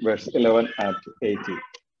 15, verse 11 and 18.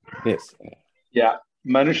 Yes. Yeah.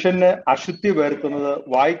 മനുഷ്യന് അശുദ്ധി വരുത്തുന്നത്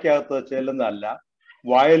വായ്ക്കകത്ത് ചെല്ലുന്നതല്ല,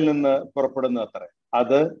 വായിൽ നിന്ന് പുറപ്പെടുന്ന അത്ര.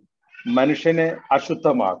 അത് മനുഷ്യനെ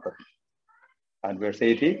അശുദ്ധമാക്കുന്നു. And verse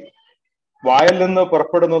 18. വായിൽ നിന്ന്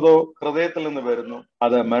പുറപ്പെടുന്നതോ ഹൃദയത്തിൽ നിന്ന് വരുന്നു,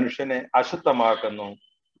 അത് മനുഷ്യനെ അശുദ്ധമാക്കുന്നു.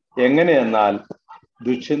 എങ്ങനെയെന്നാൽ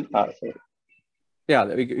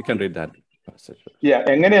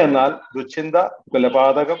എങ്ങനെയെന്നാൽ ദുശ്ചിന്ത,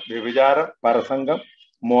 കൊലപാതകം, വ്യഭിചാരം, പരസംഗം,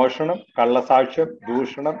 മോഷണം, കള്ളസാക്ഷ്യം,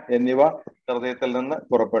 ദൂഷണം എന്നിവ ഹൃദയത്തിൽ നിന്ന്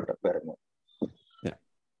പുറപ്പെട്ടു വരുന്നു.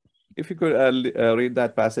 If you could read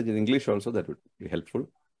that passage in English also, that would be helpful.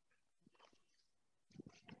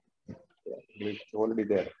 English already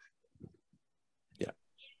there.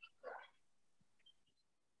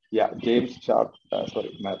 James chapter,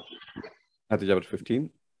 Matthew chapter 15,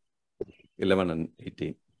 11 and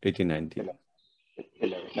 18, 19.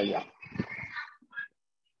 11, yeah.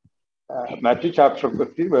 Matthew chapter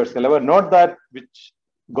 15, verse 11. Not that which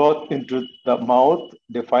goeth into the mouth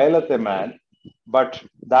defileth a man, but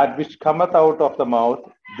that which cometh out of the mouth,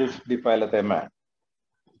 this defileth a man.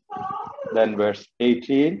 Then verse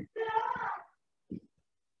 18.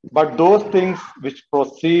 But those things which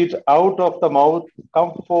proceed out of the mouth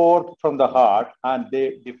come forth from the heart, and they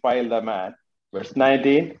defile the man. Verse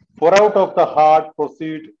 19. For out of the heart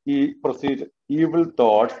proceed evil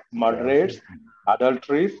thoughts, murders,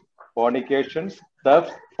 adulteries, fornications,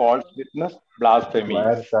 thefts, false witness,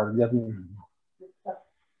 blasphemies.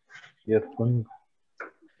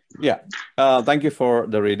 Thank you for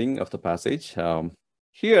the reading of the passage.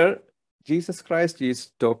 Here, Jesus Christ is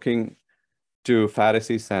talking to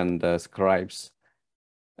Pharisees and scribes,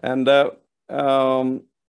 and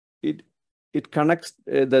it connects.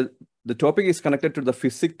 The topic is connected to the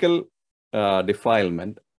physical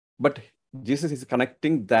defilement, but Jesus is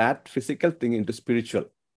connecting that physical thing into spiritual.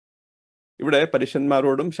 ഇവിടെ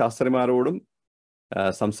പരീശന്മാരോടും ശാസ്ത്രിമാരോടും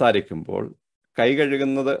സംസാരിക്കുമ്പോൾ കൈ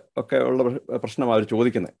കഴുകുന്നത് ഒക്കെ ഉള്ള പ്രശ്നമാണ് അവർ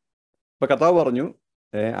ചോദിക്കുന്നത്. ഇപ്പൊ കർത്താവ് പറഞ്ഞു,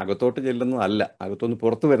 അകത്തോട്ട് ചെല്ലുന്നതല്ല, അകത്തുനിന്ന്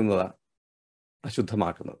പുറത്തു വരുന്നതാണ്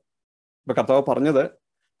അശുദ്ധമാക്കുന്നത്. ഇപ്പൊ കർത്താവ് പറഞ്ഞത്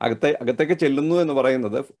അകത്തേക്ക് ചെല്ലുന്നു എന്ന്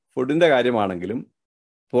പറയുന്നത് ഫുഡിന്റെ കാര്യമാണെങ്കിലും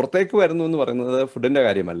പുറത്തേക്ക് വരുന്നു എന്ന് പറയുന്നത് ഫുഡിന്റെ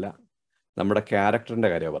കാര്യമല്ല, നമ്മുടെ ക്യാരക്ടറിന്റെ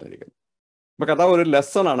കാര്യമാണ് പറഞ്ഞിരിക്കുന്നത്. ഇപ്പൊ കർത്താവ് ഒരു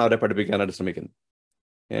ലെസൺ ആണ് അവരെ പഠിപ്പിക്കാനായിട്ട് ശ്രമിക്കുന്നത്.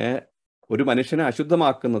 ഒരു മനുഷ്യനെ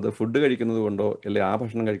അശുദ്ധമാക്കുന്നത് ഫുഡ് കഴിക്കുന്നത് കൊണ്ടോ, അല്ലെങ്കിൽ ആ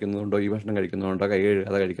ഭക്ഷണം കഴിക്കുന്നതുകൊണ്ടോ, ഈ ഭക്ഷണം കഴിക്കുന്നതുകൊണ്ടോ, കൈ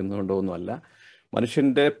കഴുകാതെ കഴിക്കുന്നതുകൊണ്ടോ ഒന്നുമല്ല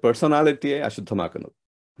മനുഷ്യന്റെ പേഴ്സണാലിറ്റിയെ അശുദ്ധമാക്കുന്നത്.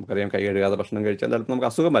 നമുക്കറിയാം, കൈ കഴുകാതെ ഭക്ഷണം കഴിച്ചാൽ ചിലപ്പോൾ നമുക്ക്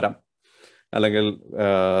അസുഖം വരാം, അല്ലെങ്കിൽ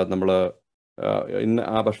നമ്മൾ ഇന്ന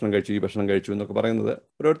ആ ഭക്ഷണം കഴിച്ചു, ഈ ഭക്ഷണം കഴിച്ചു എന്നൊക്കെ പറയുന്നത്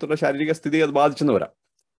ഓരോരുത്തരുടെ ശാരീരിക സ്ഥിതി അത് ബാധിച്ചെന്ന് വരാം.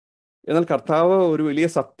 എന്നാൽ കർത്താവ് ഒരു വലിയ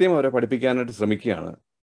സത്യം അവരെ പഠിപ്പിക്കാനായിട്ട് ശ്രമിക്കുകയാണ്.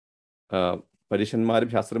 പരീശന്മാരും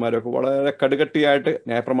ശാസ്ത്രിമാരും ഒക്കെ വളരെ കടുകട്ടിയായിട്ട്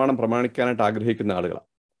ന്യായപ്രമാണം പ്രമാണിക്കാനായിട്ട് ആഗ്രഹിക്കുന്ന ആളുകളാണ്.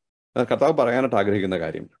 എന്നാൽ കർത്താവ് പറയാനായിട്ട് ആഗ്രഹിക്കുന്ന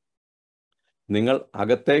കാര്യം, നിങ്ങൾ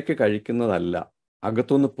അകത്തേക്ക് കഴിക്കുന്നതല്ല,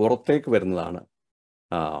 അകത്തുനിന്ന് പുറത്തേക്ക് വരുന്നതാണ്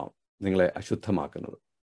നിങ്ങളെ അശുദ്ധമാക്കുന്നത്.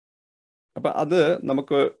 അപ്പം അത്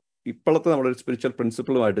നമുക്ക് ഇപ്പോഴത്തെ നമ്മളൊരു സ്പിരിച്വൽ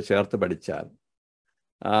പ്രിൻസിപ്പിളുമായിട്ട് ചേർത്ത് പഠിച്ചാൽ,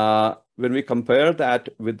 when we compare that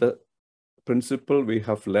with the principle we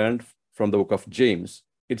have learned from the book of James,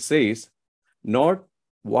 it says, not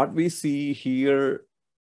what we see, hear,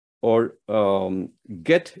 or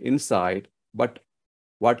get inside, but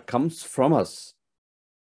what comes from us,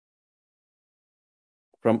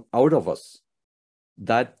 from out of us.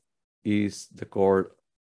 That is the core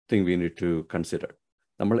thing we need to consider.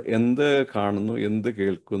 നമ്മൾ എന്ത് കാണുന്നു, എന്ത്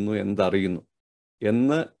കേൾക്കുന്നു, എന്തറിയുന്നു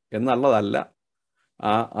എന്നുള്ളതല്ല,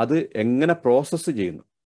 അത് എങ്ങനെ process ചെയ്യുന്നു,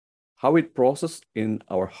 how it process in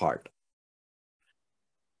our heart,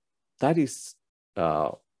 that is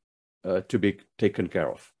to be taken care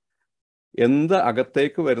of. എന്ത്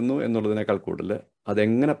അകത്തേക്ക് വരുന്നു എന്നുള്ളതിനേക്കാൾ കൂടുതൽ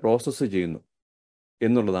അതെങ്ങനെ പ്രോസസ്സ് ചെയ്യുന്നു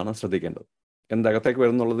എന്നുള്ളതാണ് ശ്രദ്ധിക്കേണ്ടത്. എന്തകത്തേക്ക്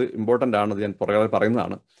വരുന്നു എന്നുള്ളത് ഇമ്പോർട്ടൻ്റ് ആണ്, അത് ഞാൻ പുറകെ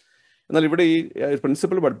പറയുന്നതാണ്. എന്നാൽ ഇവിടെ ഈ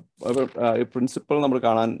പ്രിൻസിപ്പിൾ നമ്മൾ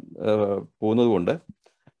കാണാൻ പോകുന്നത് കൊണ്ട്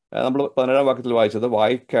നമ്മൾ 17-ാം വാക്യത്തിൽ വായിച്ചത്,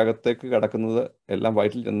 വായ്ക്കകത്തേക്ക് കിടക്കുന്നത് എല്ലാം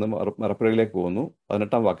വയറ്റിൽ ചെന്ന് മറപ്പുരയിലേക്ക് പോകുന്നു.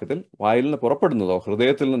 18-ാം വാക്യത്തിൽ വായിൽ നിന്ന് പുറപ്പെടുന്നതോ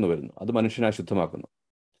ഹൃദയത്തിൽ നിന്ന് വരുന്നു, അത് മനുഷ്യനെ അശുദ്ധമാക്കുന്നു.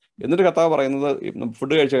 എന്നിട്ട് കർത്താവ് പറയുന്നത്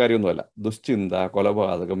ഫുഡ് കഴിച്ച കാര്യമൊന്നുമല്ല, ദുശ്ചിന്ത,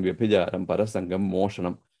 കൊലപാതകം, വ്യഭിചാരം, പരസംഗം,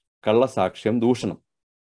 മോഷണം, കള്ളസാക്ഷ്യം, ദൂഷണം.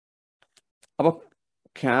 അപ്പൊ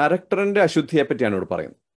ക്യാരക്ടറിന്റെ അശുദ്ധിയെ പറ്റിയാണ് ഇവിടെ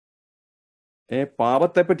പറയുന്നത്,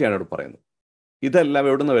 പാപത്തെ പറ്റിയാണ് ഇവിടെ പറയുന്നത്. ഇതെല്ലാം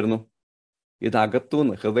എവിടെ നിന്ന് വരുന്നു? ഇത്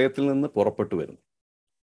അകത്തുനിന്ന്, ഹൃദയത്തിൽ നിന്ന് പുറപ്പെട്ടു വരുന്നു.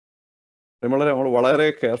 നമ്മൾ വളരെ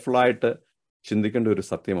കെയർഫുള്ളായിട്ട് ചിന്തിക്കേണ്ട ഒരു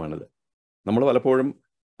സത്യമാണിത്. നമ്മൾ പലപ്പോഴും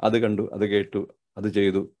അത് കണ്ടു, അത് കേട്ടു, അത്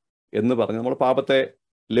ചെയ്തു എന്ന് പറഞ്ഞ് നമ്മൾ പാപത്തെ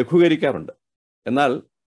ലഘൂകരിക്കാറുണ്ട്. എന്നാൽ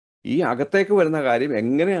ഈ അകത്തേക്ക് വരുന്ന കാര്യം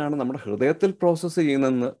എങ്ങനെയാണ് നമ്മുടെ ഹൃദയത്തിൽ പ്രോസസ്സ്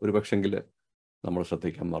ചെയ്യുന്നതെന്ന് ഒരു പക്ഷെങ്കിൽ നമ്മൾ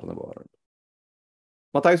ശ്രദ്ധിക്കാൻ മറന്നു പോകാറുണ്ട്.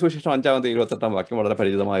 മത്തായി സുവിശേഷം 5-28 വാക്യം വളരെ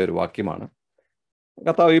പരിചിതമായ ഒരു വാക്യമാണ്.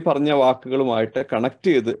 കർത്താവ് ഈ പറഞ്ഞ വാക്കുകളുമായിട്ട് കണക്ട്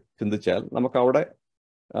ചെയ്ത് ചിന്തിച്ചാൽ നമുക്ക് അവിടെ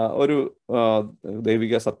ഒരു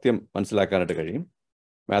ദൈവിക സത്യം മനസ്സിലാക്കാനായിട്ട് കഴിയും.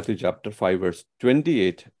 Matthew chapter 5 verse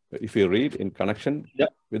 28. If you read in connection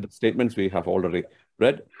with the statements we have already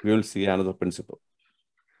read, we will see another principle.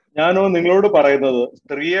 ഞാനോ നിങ്ങളോട് പറയുന്നത്,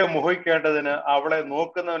 സ്ത്രീയെ മോഹിക്കേണ്ടതിന് അവളെ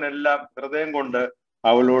നോക്കുന്നവനെല്ലാം ഹൃദയം കൊണ്ട്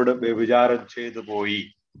അവളോട് വ്യഭിചാരം ചെയ്തു പോയി.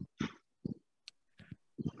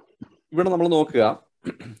 ഇവിടെ നമ്മൾ നോക്കുക,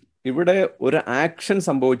 ഇവിടെ ഒരു ആക്ഷൻ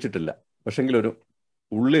സംഭവിച്ചിട്ടില്ല, പക്ഷെങ്കിൽ ഒരു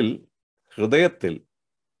ഉള്ളിൽ ഹൃദയത്തിൽ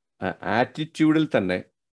ആറ്റിറ്റ്യൂഡിൽ തന്നെ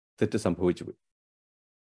തെറ്റ് സംഭവിച്ചു പോയി.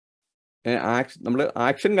 നമ്മൾ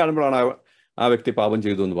ആക്ഷൻ കാണുമ്പോഴാണ് ആ വ്യക്തി പാപം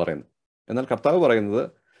ചെയ്തു എന്ന് പറയുന്നത്. എന്നാൽ കർത്താവ് പറയുന്നത്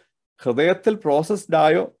ഹൃദയത്തിൽ പ്രോസസ്ഡ്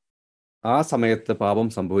ആയോ ആ സമയത്ത് പാപം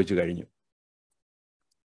സംഭവിച്ചു കഴിഞ്ഞു.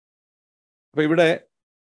 അപ്പൊ ഇവിടെ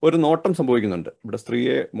ഒരു നോട്ടം സംഭവിക്കുന്നുണ്ട്. ഇവിടെ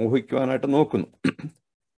സ്ത്രീയെ മോഹിക്കുവാനായിട്ട് നോക്കുന്നു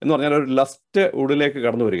എന്ന് പറഞ്ഞാൽ ഒരു ലസ്റ്റ് ഉള്ളിലേക്ക്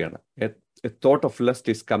കടന്നു വരികയാണ്. A thought of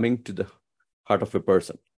lust is coming to the heart of A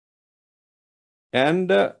person.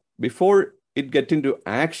 And before it get in to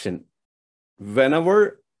action, whenever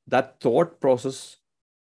that thought process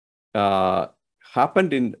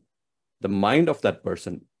happened in the mind of that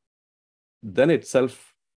person, then itself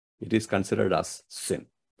it is considered as sin.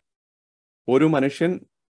 ഒരു മനുഷ്യൻ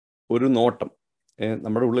ഒരു നോട്ടം,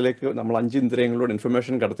 നമ്മുടെ ഉള്ളിലേക്ക് നമ്മൾ 5 ഇന്ദ്രിയങ്ങളോട്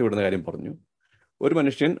information കടത്തിവിടുന്ന കാര്യം പറഞ്ഞു. ഒരു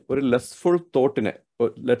മനുഷ്യൻ ഒരു ലെസ്ഫുൾ തോട്ടിനെ,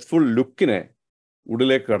 ലെസ്ഫുൾ ലുക്കിനെ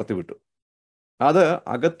ഉള്ളിലേക്ക് കടത്തിവിട്ടു. അത്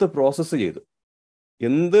അകത്ത് പ്രോസസ്സ് ചെയ്തു.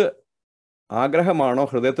 എന്ത് ആഗ്രഹമാണോ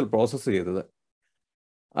ഹൃദയത്തിൽ പ്രോസസ്സ് ചെയ്തത്,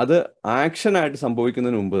 അത് ആക്ഷനായിട്ട്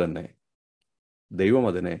സംഭവിക്കുന്നതിന് മുമ്പ് തന്നെ ദൈവം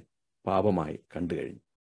അതിനെ പാപമായി കണ്ടു കഴിഞ്ഞു.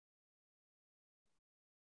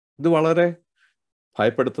 ഇത് വളരെ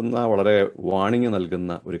ഭയപ്പെടുത്തുന്ന, വളരെ വാണിംഗ്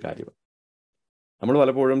നൽകുന്ന ഒരു കാര്യമാണ്. നമ്മൾ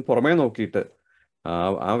പലപ്പോഴും പുറമേ നോക്കിയിട്ട്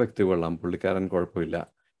ആ വ്യക്തി കൊള്ളാം, പുള്ളിക്കാരൻ കുഴപ്പമില്ല,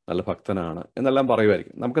 നല്ല ഭക്തനാണ് എന്നെല്ലാം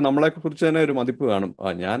പറയുമായിരിക്കും. നമുക്ക് നമ്മളെക്കുറിച്ച് തന്നെ ഒരു മതിപ്പ് കാണും.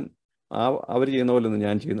 ഞാൻ അവർ ചെയ്യുന്ന പോലെ ഒന്നും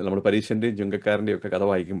ഞാൻ ചെയ്യുന്നില്ല. നമ്മൾ പരീക്ഷൻ്റെയും ചുങ്കക്കാരൻ്റെയും ഒക്കെ കഥ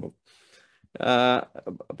വായിക്കുമ്പോൾ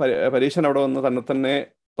പരീക്ഷൻ അവിടെ വന്ന്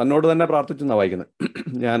തന്നോട് തന്നെ പ്രാർത്ഥിച്ചെന്നാണ് വായിക്കുന്നത്.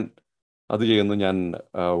 ഞാൻ അത് ചെയ്യുന്നു, ഞാൻ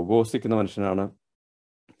ഉപവസിക്കുന്ന മനുഷ്യനാണ്,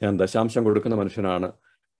 ഞാൻ ദശാംശം കൊടുക്കുന്ന മനുഷ്യനാണ്,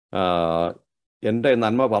 എൻ്റെ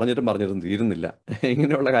നന്മ പറഞ്ഞിട്ടും തീരുന്നില്ല,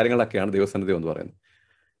 ഇങ്ങനെയുള്ള കാര്യങ്ങളൊക്കെയാണ് ദൈവസന്നിധി എന്ന് പറയുന്നത്.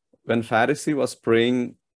 When Pharisee was praying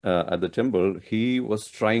at the temple, he was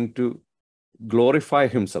trying to glorify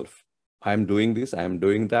himself. I am doing this, I am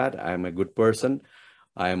doing that, I am a good person,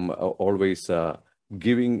 I am always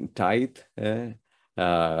giving tithe.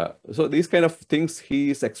 So these kind of things he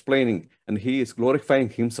is explaining and he is glorifying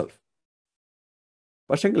himself.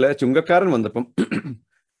 പക്ഷെങ്കിൽ ചുങ്കക്കാരൻ വന്നപ്പം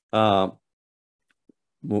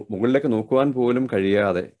മുകളിലേക്ക് നോക്കുവാൻ പോലും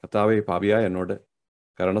കഴിയാതെ, കർത്താവേ പാപിയായ എന്നോട്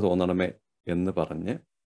കരുണ തോന്നണമേ എന്ന് പറഞ്ഞ്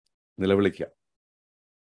നിലവിളിക്കുക.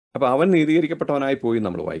 അപ്പൊ അവൻ നീതീകരിക്കപ്പെട്ടവനായി പോയി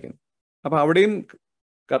നമ്മൾ വായിക്കുന്നു. അപ്പൊ അവിടെയും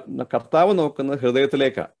കർത്താവ് നോക്കുന്നത്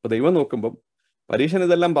ഹൃദയത്തിലേക്കാണ്. അപ്പൊ ദൈവം നോക്കുമ്പം പരീക്ഷൻ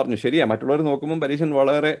ഇതെല്ലാം പറഞ്ഞു, ശരിയാ. മറ്റുള്ളവർ നോക്കുമ്പം പരീക്ഷൻ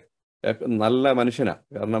വളരെ നല്ല മനുഷ്യനാണ്.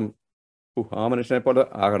 കാരണം ആ മനുഷ്യനെ പോലെ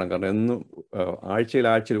ആകണം. കാരണം എന്നും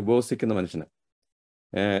ആഴ്ചയിൽ ഉപവസിക്കുന്ന മനുഷ്യന്,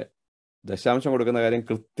 ദശാംശം കൊടുക്കുന്ന കാര്യം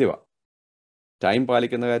കൃത്യമാണ്, ടൈം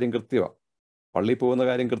പാലിക്കുന്ന കാര്യം കൃത്യമാണ്, പള്ളിയിൽ പോകുന്ന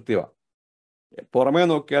കാര്യം കൃത്യമാണ്. പുറമേ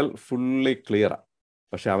നോക്കിയാൽ ഫുള്ളി ക്ലിയറാണ്.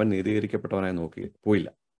 പക്ഷെ അവൻ നീതീകരിക്കപ്പെട്ടവനായി പോയില്ല.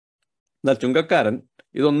 എന്നാൽ ചുങ്കക്കാരൻ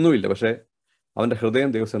ഇതൊന്നുമില്ല, പക്ഷേ അവൻ്റെ ഹൃദയം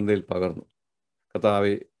ദൈവസന്നിധിയിൽ പകർന്നു.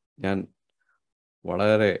 കർത്താവേ, ഞാൻ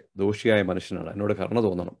വളരെ ദോഷിയായ മനുഷ്യനാണ്, എന്നോട് കരുണ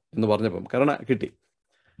തോന്നണം എന്ന് പറഞ്ഞപ്പം കരുണ കിട്ടി.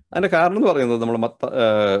 അതിൻ്റെ കാരണം എന്ന് പറയുന്നത്, നമ്മൾ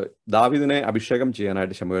ദാവീദിനെ അഭിഷേകം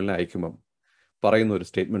ചെയ്യാനായിട്ട് ശമൂവേലിനെ അയക്കുമ്പം പറയുന്ന ഒരു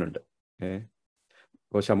സ്റ്റേറ്റ്മെൻ്റ് ഉണ്ട്.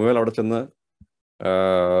 അപ്പോൾ ശമൂവേൽ അവിടെ ചെന്ന്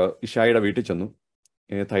ഇശായിയുടെ വീട്ടിൽ ചെന്നു.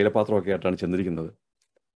 തൈലപാത്രമൊക്കെ ആയിട്ടാണ് ചെന്നിരിക്കുന്നത്.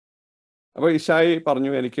 അപ്പോൾ ഇശായി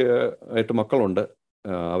പറഞ്ഞു, എനിക്ക് 8 മക്കളുണ്ട്,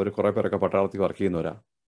 അവർ കുറേ പേരൊക്കെ പട്ടാളത്തിൽ വർക്ക് ചെയ്യുന്നവരാ.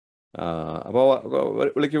 അപ്പോൾ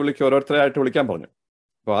വിളിക്ക് ഓരോരുത്തരായിട്ട് വിളിക്കാൻ പറഞ്ഞു.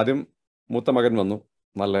 അപ്പോൾ ആദ്യം മൂത്ത മകൻ വന്നു.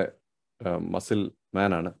 നല്ല മസിൽ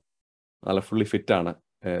മാനാണ്, നല്ല ഫുള്ളി ഫിറ്റാണ്,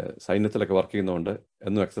 സൈന്യത്തിലൊക്കെ വർക്ക് ചെയ്യുന്നതുകൊണ്ട്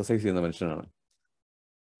എന്നും എക്സസൈസ് ചെയ്യുന്ന മനുഷ്യനാണ്.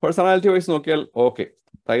 പേഴ്സണാലിറ്റി വൈസ് നോക്കിയാൽ ഓക്കെ.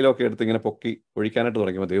 തൈലമൊക്കെ എടുത്ത് ഇങ്ങനെ പൊക്കി ഒഴിക്കാനായിട്ട്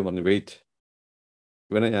തുടങ്ങിയപ്പോൾ ദൈവം പറഞ്ഞു, വെയിറ്റ്,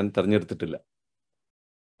 ഇവനെ ഞാൻ തിരഞ്ഞെടുത്തിട്ടില്ല.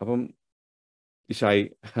 അപ്പം ഇശായി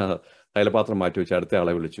തൈലപാത്രം മാറ്റി വെച്ച് അടുത്ത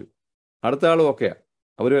ആളെ വിളിച്ചു. അടുത്ത ആളും ഓക്കെയാണ്,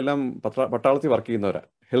 അവരും എല്ലാം പട്ടാളത്തിൽ വർക്ക് ചെയ്യുന്നവരാ,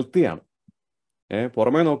 ഹെൽത്തിയാണ്,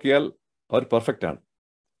 പുറമേ നോക്കിയാൽ അവർ പെർഫെക്റ്റ് ആണ്.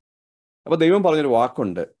 അപ്പോൾ ദൈവം പറഞ്ഞൊരു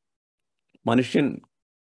വാക്കുണ്ട്, മനുഷ്യൻ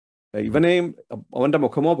ഇവനെയും അവൻ്റെ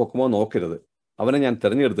മുഖമോ പൊക്കമോ നോക്കരുത്, അവനെ ഞാൻ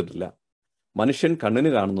തിരഞ്ഞെടുത്തിട്ടില്ല. മനുഷ്യൻ കണ്ണിന്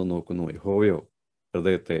കാണുന്നു നോക്കുന്നു, യഹോവയോ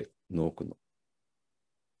ഹൃദയത്തെ നോക്കുന്നു.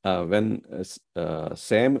 When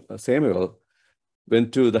Samuel went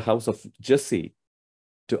to the house of Jesse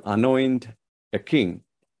to anoint a king,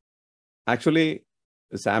 actually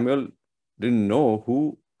Samuel didn't know who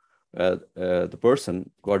the person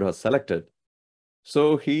God has selected. So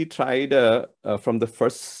he tried from the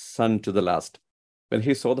first son to the last. When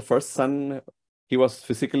he saw the first son, he was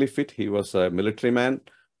physically fit. He was a military man.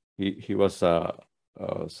 He was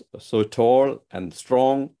so tall and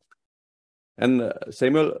strong. And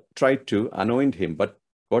Samuel tried to anoint him, but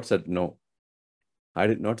God said, no, I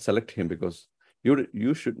did not select him because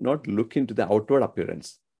you should not look into the outward appearance.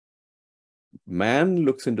 Man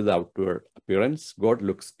looks into the outward appearance. God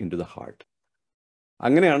looks into the heart.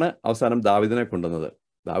 അങ്ങനെയാണ് അവസാനം ദാവീദിനെ കൊണ്ടുവന്നത്.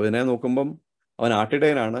 ദാവീദിനെ നോക്കുമ്പം അവൻ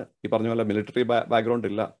ആട്ടിടയനാണ്, ഈ പറഞ്ഞ പോലെ മിലിറ്ററി ബാക്ക്ഗ്രൗണ്ട്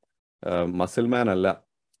ഇല്ല, മസിൽമാൻ അല്ല.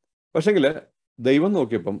 പക്ഷെങ്കിൽ ദൈവം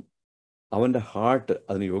നോക്കിയപ്പം അവൻ്റെ ഹാർട്ട്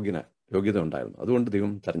അതിന് യോഗ്യത ഉണ്ടായിരുന്നു. അതുകൊണ്ട്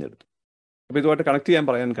ദൈവം തിരഞ്ഞെടുത്തു. അപ്പോൾ ഇതുമായിട്ട് കണക്ട് ചെയ്യാൻ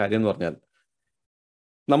പറയാൻ കാര്യം എന്ന് പറഞ്ഞാൽ,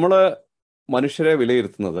 നമ്മൾ മനുഷ്യരെ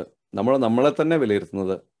വിലയിരുത്തുന്നത്, നമ്മളെ തന്നെ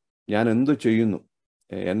വിലയിരുത്തുന്നത്, ഞാൻ എന്തു ചെയ്യുന്നു,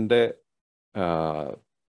 എൻ്റെ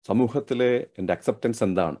സമൂഹത്തിലെ എൻ്റെ അക്സെപ്റ്റൻസ്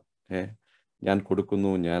എന്താണ്, ഞാൻ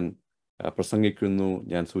കൊടുക്കുന്നു, ഞാൻ പ്രസംഗിക്കുന്നു,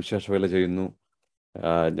 ഞാൻ സുവിശേഷ വേല ചെയ്യുന്നു,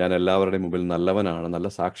 ഞാൻ എല്ലാവരുടെയും മുമ്പിൽ നല്ലവനാണ്, നല്ല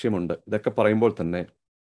സാക്ഷ്യമുണ്ട്, ഇതൊക്കെ പറയുമ്പോൾ തന്നെ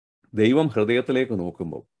ദൈവം ഹൃദയത്തിലേക്ക്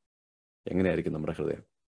നോക്കുമ്പോൾ എങ്ങനെയായിരിക്കും നമ്മുടെ ഹൃദയം?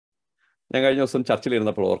 ഞാൻ കഴിഞ്ഞ ദിവസം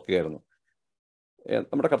ചർച്ചിലിരുന്നപ്പോൾ ഓർക്കുകയായിരുന്നു,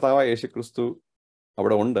 നമ്മുടെ കർത്താവായ യേശുക്രിസ്തു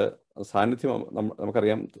അവിടെ ഉണ്ട്, സാന്നിധ്യം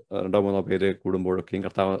നമുക്കറിയാം, 2-3 പേര് കൂടുമ്പോഴൊക്കെയും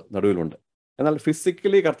കർത്താവ് നടുവിലുണ്ട്. എന്നാൽ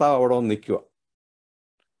ഫിസിക്കലി കർത്താവ് അവിടെ വന്ന് നിൽക്കുക.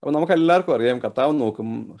 അപ്പോൾ നമുക്കെല്ലാവർക്കും അറിയാം, കർത്താവ് നോക്കും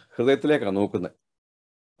ഹൃദയത്തിലേക്കാണ് നോക്കുന്നത്.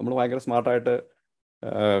 നമ്മൾ ഭയങ്കര സ്മാർട്ടായിട്ട്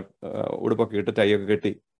ഉടുപ്പൊക്കെ ഇട്ട് ടൈയൊക്കെ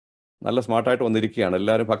കെട്ടി നല്ല സ്മാർട്ടായിട്ട് വന്നിരിക്കുകയാണ്,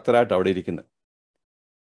 എല്ലാവരും ഭക്തരായിട്ട് അവിടെ ഇരിക്കുന്നത്.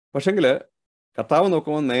 പക്ഷെങ്കിൽ കർത്താവ്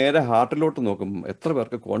നോക്കുമ്പോൾ നേരെ ഹാർട്ടിലോട്ട് നോക്കുമ്പോൾ എത്ര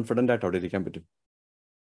പേർക്ക് കോൺഫിഡൻ്റ് ആയിട്ട് അവിടെ ഇരിക്കാൻ പറ്റും?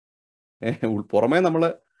 പുറമേ നമ്മൾ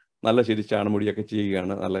നല്ല ചിരിച്ചാണ്, മുടിയൊക്കെ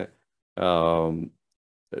ചെയ്യുകയാണ്, നല്ല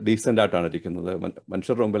ഡീസൻ്റ് ആയിട്ടാണ് ഇരിക്കുന്നത്.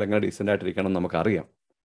 മനുഷ്യരുടെ മുമ്പിൽ എങ്ങനെ ഡീസൻ്റ് ആയിട്ടിരിക്കണം എന്ന് നമുക്കറിയാം.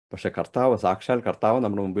 പക്ഷെ സാക്ഷാൽ കർത്താവ്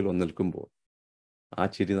നമ്മുടെ മുമ്പിൽ വന്ന് നിൽക്കുമ്പോൾ ആ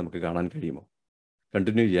ചിരി നമുക്ക് കാണാൻ കഴിയുമോ?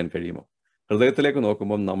 കണ്ടിന്യൂ ചെയ്യാൻ കഴിയുമോ? ഹൃദയത്തിലേക്ക്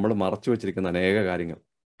നോക്കുമ്പോൾ നമ്മൾ മറച്ചു വെച്ചിരിക്കുന്ന അനേക കാര്യങ്ങൾ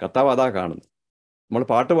കർത്താവ് അതാ കാണുന്നു. നമ്മൾ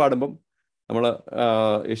പാട്ട് പാടുമ്പം നമ്മൾ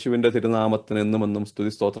യേശുവിൻ്റെ തിരുനാമത്തിന് എന്നും സ്തുതി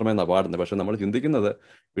സ്തോത്രമെന്നാണ് പാടുന്നത്. പക്ഷെ നമ്മൾ ചിന്തിക്കുന്നത്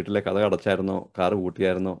വീട്ടിലെ കഥ അടച്ചായിരുന്നോ, കാറ്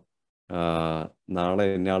കൂട്ടിയായിരുന്നോ, നാളെ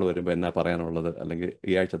ഇന്നയാൾ വരുമ്പോൾ എന്നാ പറയാനുള്ളത്, അല്ലെങ്കിൽ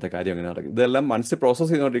ഈ ആഴ്ചത്തെ കാര്യം എങ്ങനെ നടക്കും, ഇതെല്ലാം മനസ്സിൽ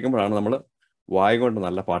പ്രോസസ്സ് ചെയ്തുകൊണ്ടിരിക്കുമ്പോഴാണ് നമ്മൾ വായ കൊണ്ട്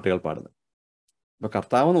നല്ല പാട്ടുകൾ പാടുന്നത്. അപ്പോൾ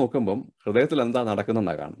കർത്താവ് നോക്കുമ്പം ഹൃദയത്തിൽ എന്താ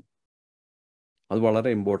നടക്കുന്നതെന്നാണ് കാണുന്നത്. അത് വളരെ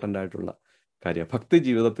ഇമ്പോർട്ടൻ്റ് ആയിട്ടുള്ള കാര്യമാണ്. ഭക്തി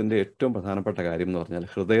ജീവിതത്തിൻ്റെ ഏറ്റവും പ്രധാനപ്പെട്ട കാര്യം എന്ന് പറഞ്ഞാൽ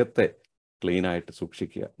ഹൃദയത്തെ ക്ലീനായിട്ട്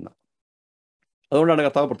സൂക്ഷിക്കുക എന്നാണ്. അതുകൊണ്ടാണ്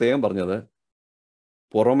കർത്താവ് പ്രത്യേകം പറഞ്ഞത്,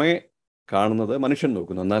 പുറമേ കാണുന്നത് മനുഷ്യൻ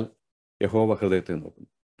നോക്കുന്നു, എന്നാൽ യഹോവ ഹൃദയത്തെ നോക്കുന്നു.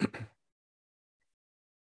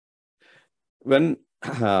 When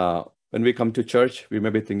we come to church, we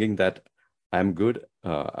may be thinking that I am good,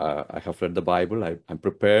 I have read the Bible, I'm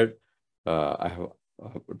prepared, I have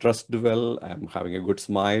dressed well, I'm having a good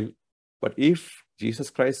smile. But if Jesus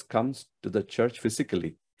Christ comes to the church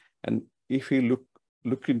physically, and if he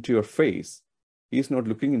look into your face, he is not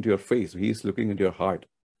looking into your face, he is looking into your heart.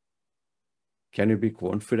 Can you be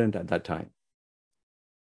confident at that time?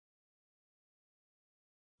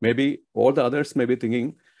 Maybe all the others may be thinking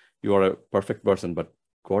you are a perfect person, but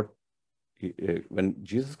God, when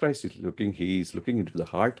Jesus Christ is looking, he is looking into the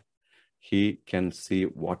heart. He can see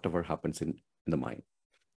whatever happens in the mind.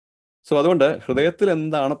 So അതുകൊണ്ട് ഹൃദയത്തിൽ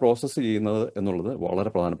എന്താണ് process ചെയ്യുന്നത് എന്നുള്ളത് വളരെ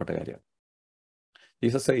പ്രധാനപ്പെട്ട കാര്യമാണ്.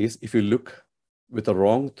 Jesus says, if you look with a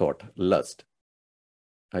wrong thought, lust,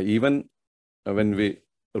 even when we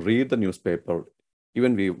read the newspaper,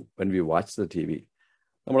 even when we watch the TV,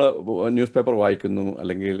 നമ്മൾ news paper വായിക്കുന്നു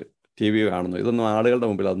അല്ലെങ്കിൽ ടി വി കാണുന്നു, ഇതൊന്നും ആളുകളുടെ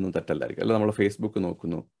മുമ്പിൽ അതൊന്നും തെറ്റല്ലായിരിക്കും. അല്ലെങ്കിൽ നമ്മൾ ഫേസ്ബുക്ക്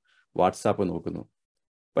നോക്കുന്നു, വാട്സാപ്പ് നോക്കുന്നു.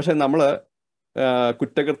 പക്ഷെ നമ്മൾ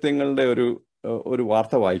കുറ്റകൃത്യങ്ങളുടെ ഒരു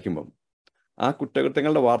വാർത്ത വായിക്കുമ്പം, ആ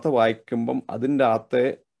കുറ്റകൃത്യങ്ങളുടെ വാർത്ത വായിക്കുമ്പം അതിൻ്റെ അകത്തെ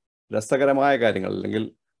രസകരമായ കാര്യങ്ങൾ അല്ലെങ്കിൽ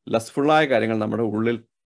ലസ്ഫുള്ളായ കാര്യങ്ങൾ നമ്മുടെ ഉള്ളിൽ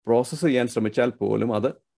പ്രോസസ്സ് ചെയ്യാൻ ശ്രമിച്ചാൽ പോലും അത്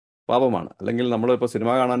പാപമാണ്. അല്ലെങ്കിൽ നമ്മളിപ്പോൾ സിനിമ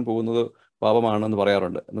കാണാൻ പോകുന്നത് പാപമാണെന്ന്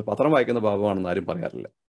പറയാറുണ്ട്, എന്നാൽ പത്രം വായിക്കുന്ന പാപമാണെന്ന് ആരും പറയാറില്ല.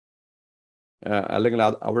 അല്ലെങ്കിൽ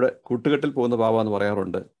അവിടെ കൂട്ടുകെട്ടിൽ പോകുന്ന പാപമെന്ന്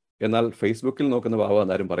പറയാറുണ്ട്, എന്നാൽ ഫേസ്ബുക്കിൽ നോക്കുന്ന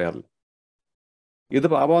പാപമെന്ന് ആരും പറയാറില്ല. ഇത്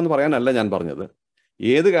പാപമെന്ന് പറയാനല്ല ഞാൻ പറഞ്ഞത്.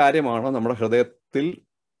 ഏത് കാര്യമാണോ നമ്മുടെ ഹൃദയത്തിൽ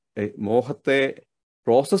മോഹത്തെ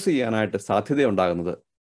പ്രോസസ്സ് ചെയ്യാനായിട്ട് സാധ്യതയുണ്ടാകുന്നത്,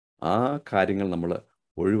 ആ കാര്യങ്ങൾ നമ്മൾ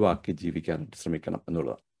ഒഴിവാക്കി ജീവിക്കാനായിട്ട് ശ്രമിക്കണം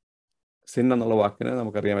എന്നുള്ളതാണ്. സിൻ എന്നുള്ള വാക്കിന്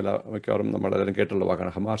നമുക്കറിയാം, മിക്കവാറും നമ്മളെല്ലാവരും കേട്ടുള്ള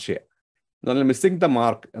വാക്കാണ് ഹമാർഷ്യ. എന്ന് പറഞ്ഞാൽ മിസ്സിങ് ദ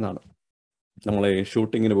മാർക്ക് എന്നാണ്. നമ്മളെ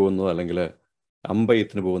ഷൂട്ടിങ്ങിന് പോകുന്നതോ അല്ലെങ്കിൽ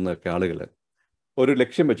അമ്പെയ്ത്തിന് പോകുന്നതൊക്കെ ആളുകൾ ഒരു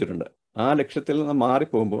ലക്ഷ്യം വെച്ചിട്ടുണ്ട്. ആ ലക്ഷ്യത്തിൽ നിന്ന്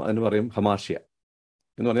മാറിപ്പോകുമ്പോൾ അതിന് പറയും ഹമാഷ്യ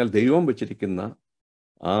എന്ന് പറഞ്ഞാൽ ദൈവം വെച്ചിരിക്കുന്ന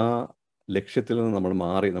ആ ലക്ഷ്യത്തിൽ നിന്ന് നമ്മൾ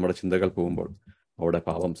മാറി നമ്മുടെ ചിന്തകൾ പോകുമ്പോൾ അവിടെ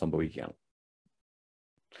പാപം സംഭവിക്കുകയാണ്.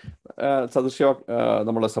 സദൃശ്യ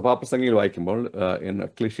നമ്മൾ സഭാപ്രസംഗികൾ വായിക്കുമ്പോൾ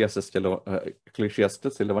Ecclesiastes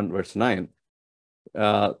 11:9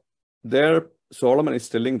 there Solomon is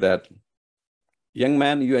telling that young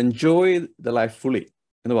man you enjoy the life fully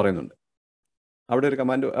എന്ന് പറയുന്നുണ്ട്. അവിടെ ഒരു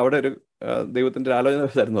കമാൻഡ്, അവിടെ ഒരു ദൈവത്തിൻ്റെ ആലോചന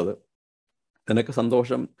തരുന്നത്, നിനക്ക്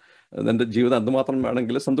സന്തോഷം, നിൻ്റെ ജീവിതം എന്തുമാത്രം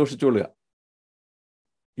വേണമെങ്കിലും സന്തോഷിച്ചുകൊള്ളുക.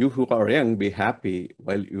 You who are young, be happy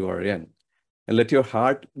while you are young, and let your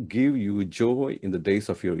heart give you joy in the days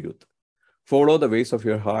of your youth. Follow the ways of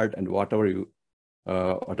your heart and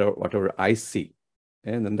whatever I see.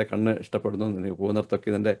 നിൻ്റെ കണ്ണ് ഇഷ്ടപ്പെടുന്നു, നിനക്ക് പോകുന്നിടത്തൊക്കെ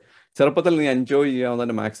നിൻ്റെ ചെറുപ്പത്തിൽ നീ enjoy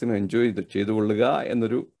ചെയ്യാവുന്നതിൻ്റെ maximum enjoy ചെയ്തുകൊള്ളുക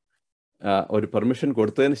എന്നൊരു permission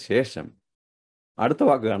കൊടുത്തതിന് ശേഷം അടുത്ത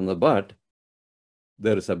വാക്ക് കാണുന്നത്, but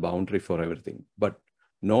there is a boundary for everything. But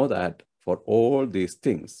know that for all these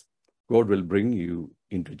things God will bring you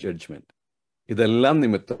into judgment. ഇതെല്ലാം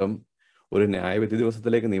നിമിത്തം ഒരു ന്യായവിധി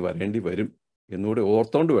ദിവസത്തിലേക്ക് നീ വരേണ്ടി വരും എന്നുകൂടി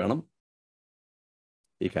ഓർത്തോണ്ട് വേണം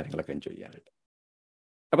ഈ കാര്യങ്ങളൊക്കെ എൻജോയ് ചെയ്യാനായിട്ട്.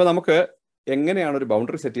 അപ്പോൾ നമുക്ക് എങ്ങനെയാണ് ഒരു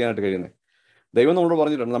ബൗണ്ടറി സെറ്റ് ചെയ്യാനായിട്ട് കഴിയുന്നത്? ദൈവം നമ്മളോട്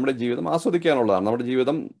പറഞ്ഞിട്ടുണ്ട് നമ്മുടെ ജീവിതം ആസ്വദിക്കാനുള്ളതാണ്, നമ്മുടെ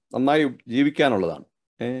ജീവിതം നന്നായി ജീവിക്കാനുള്ളതാണ്.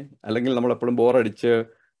 അല്ലെങ്കിൽ നമ്മളെപ്പോഴും ബോറടിച്ച്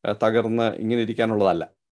തകർന്ന് ഇങ്ങനെ ഇരിക്കാനുള്ളതല്ല.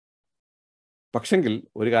 പക്ഷെങ്കിൽ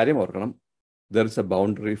ഒരു കാര്യം ഓർക്കണം, there is A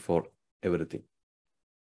boundary four everything.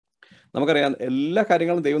 നമുക്കറിയാം എല്ലാ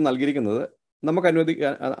കാര്യങ്ങളും ദൈവം നൽകിയിരിക്കുന്നത് നമുക്ക്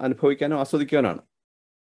അനുഭവിക്കാനും ആസ്വദിക്കാനാണ്.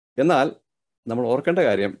 എന്നാൽ നമ്മൾ ഓർക്കേണ്ട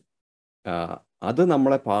കാര്യം, അത്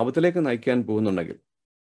നമ്മളെ പാപത്തിലേക്ക് നയിക്കാൻ പോകുന്നുണ്ടെങ്കിൽ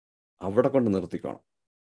അവിടെ കൊണ്ട് നിർത്തിക്കണം.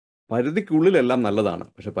 പരിധിക്കുള്ളിലെല്ലാം നല്ലതാണ്,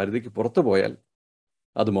 പക്ഷെ പരിധിക്ക് പുറത്തു പോയാൽ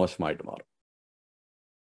അത് മോശമായിട്ട് മാറും.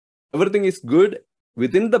 Everything is good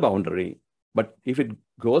within the boundary, but if it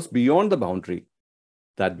goes beyond the boundary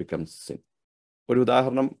that becomes sin. ഒരു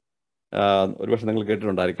ഉദാഹരണം ഒരുപക്ഷെ നിങ്ങൾ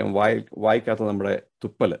കേട്ടിട്ടുണ്ടായിരിക്കാം, വായിക്കാത്ത നമ്മുടെ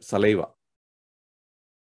തുപ്പൽ, സലൈവ.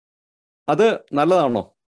 അത് നല്ലതാണോ?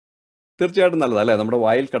 തീർച്ചയായിട്ടും നല്ലതാണ് അല്ലേ? നമ്മുടെ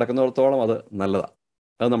വായിൽ കിടക്കുന്നിടത്തോളം അത് നല്ലതാണ്.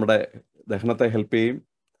 അത് നമ്മുടെ ദഹനത്തെ ഹെൽപ്പ് ചെയ്യും.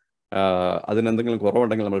 അതിനെന്തെങ്കിലും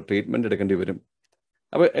കുറവുണ്ടെങ്കിൽ നമ്മൾ ട്രീറ്റ്മെൻറ്റ് എടുക്കേണ്ടി വരും.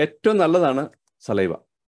 അപ്പോൾ ഏറ്റവും നല്ലതാണ് സലൈവ.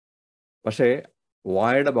 പക്ഷേ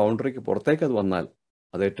വായുടെ ബൗണ്ടറിക്ക് പുറത്തേക്ക് അത് വന്നാൽ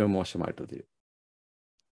അത് ഏറ്റവും മോശമായിട്ട് തീരും.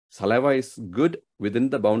 Saliva is good within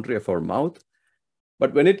the boundary of our mouth,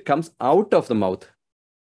 but when it comes out of the mouth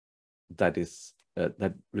that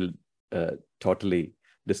will totally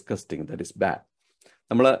disgusting, that is bad.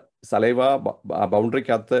 നമ്മൾ സലൈവ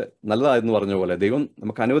ബൗണ്ടറിക്കകത്ത് നല്ലതായെന്ന് പറഞ്ഞ പോലെ ദൈവം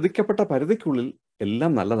നമുക്ക് അനുവദിക്കപ്പെട്ട പരിധിക്കുള്ളിൽ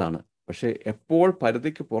എല്ലാം നല്ലതാണ്. പക്ഷേ എപ്പോൾ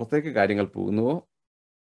പരിധിക്ക് പുറത്തേക്ക് കാര്യങ്ങൾ പോകുന്നുവോ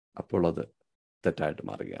അപ്പോൾ അത് തെറ്റായിട്ട്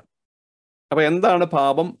മാറുകയാണ്. അപ്പോൾ എന്താണ്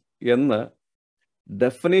പാപം എന്ന്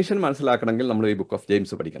ഡെഫിനേഷൻ മനസ്സിലാക്കണമെങ്കിൽ നമ്മൾ ഈ ബുക്ക് ഓഫ്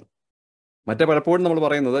ജെയിംസ് പഠിക്കണം. മറ്റേ പലപ്പോഴും നമ്മൾ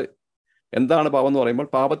പറയുന്നത് എന്താണ് പാപം എന്ന് പറയുമ്പോൾ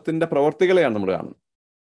പാപത്തിൻ്റെ പ്രവർത്തികളെയാണ് നമ്മൾ കാണുന്നത്.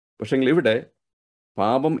 പക്ഷെങ്കിൽ ഇവിടെ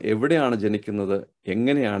പാപം എവിടെയാണ് ജനിക്കുന്നത്,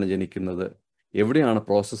 എങ്ങനെയാണ് ജനിക്കുന്നത്, എവിടെയാണ്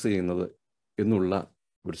പ്രോസസ്സ് ചെയ്യുന്നത് എന്നുള്ള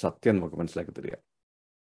ഒരു സത്യം നമുക്ക് മനസ്സിലാക്കി തരിക.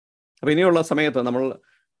 അപ്പോൾ ഇനിയുള്ള സമയത്ത് നമ്മൾ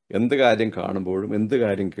എന്ത് കാര്യം കാണുമ്പോഴും, എന്ത്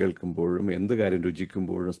കാര്യം കേൾക്കുമ്പോഴും, എന്ത് കാര്യം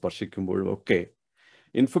രുചിക്കുമ്പോഴും, സ്പർശിക്കുമ്പോഴും ഒക്കെ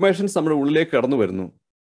ഇൻഫർമേഷൻസ് നമ്മുടെ ഉള്ളിലേക്ക് കടന്നു വരുന്നു.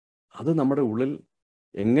 അത് നമ്മുടെ ഉള്ളിൽ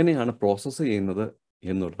എങ്ങനെയാണ് പ്രോസസ്സ് ചെയ്യുന്നത്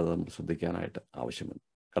എന്നുള്ളത് നമ്മൾ ശ്രദ്ധിക്കാനായിട്ട് ആവശ്യമുണ്ട്.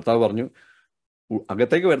 കർത്താവ് പറഞ്ഞു,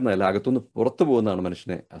 അകത്തേക്ക് വരുന്നതല്ല, അകത്തുനിന്ന് പുറത്തു പോകുന്നതാണ്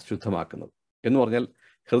മനുഷ്യനെ അശുദ്ധമാക്കുന്നത് എന്ന് പറഞ്ഞാൽ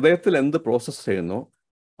ഹൃദയത്തിൽ എന്ത് പ്രോസസ്സ് ചെയ്യുന്നോ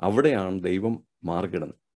അവിടെയാണ് ദൈവം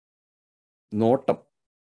മാർഗിടുന്നത്. നോട്ടം,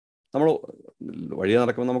 നമ്മൾ വഴി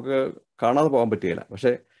നടക്കുമ്പോൾ നമുക്ക് കാണാതെ പോകാൻ പറ്റുകയില്ല.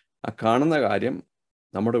 പക്ഷേ ആ കാണുന്ന കാര്യം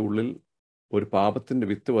നമ്മുടെ ഉള്ളിൽ ഒരു പാപത്തിൻ്റെ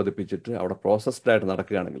വിത്ത് പതിപ്പിച്ചിട്ട് അവിടെ പ്രോസസ്ഡ് ആയിട്ട്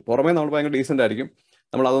നടക്കുകയാണെങ്കിൽ, പുറമേ നമ്മൾ ഭയങ്കര ഡീസൻ്റ് ആയിരിക്കും,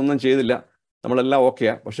 നമ്മൾ അതൊന്നും ചെയ്തില്ല, നമ്മളെല്ലാം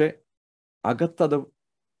ഓക്കെയാ, പക്ഷേ അകത്തത്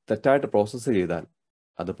തെറ്റായിട്ട് പ്രോസസ്സ് ചെയ്താൽ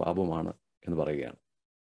അത് പാപമാണ് എന്ന് പറയുകയാണ്.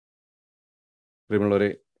 പ്രിയമുള്ളവരെ,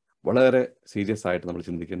 വളരെ സീരിയസ് ആയിട്ട് നമ്മൾ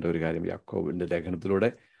ചിന്തിക്കേണ്ട ഒരു കാര്യം യാക്കോബിൻ്റെ ലേഖനത്തിലൂടെ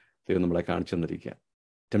ദൈവം നമ്മളെ കാണിച്ചു തന്നിരിക്കുക.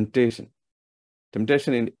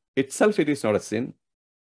 Temptation in itself it is not a sin,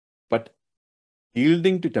 but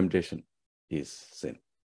yielding to temptation is sin.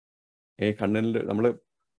 കണ്ണിൽ നമ്മൾ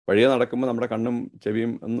വഴിയെ നടക്കുമ്പോൾ നമ്മുടെ കണ്ണും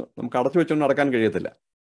ചെവിയും ഒന്ന് നമുക്ക് അടച്ചു വെച്ചുകൊണ്ട് നടക്കാൻ കഴിയത്തില്ല.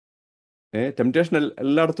 ടെംപ്റ്റേഷൻ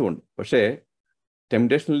എല്ലായിടത്തും ഉണ്ട്. പക്ഷേ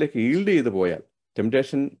ടെംപ്റ്റേഷനിലേക്ക് ഈൽഡ് ചെയ്ത് പോയാൽ,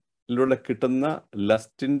 ടെംപ്റ്റേഷനിലൂടെ കിട്ടുന്ന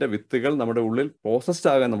ലസ്റ്റിൻ്റെ വിത്തുകൾ നമ്മുടെ ഉള്ളിൽ പ്രോസസ്ഡ്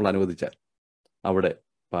ആകാൻ നമ്മൾ അനുവദിച്ചാൽ അവിടെ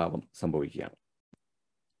പാപം സംഭവിക്കുകയാണ്.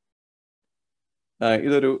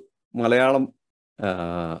 ഇതൊരു മലയാളം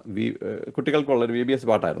കുട്ടികൾക്കുള്ളൊരു VBS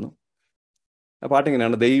പാട്ടായിരുന്നു. ആ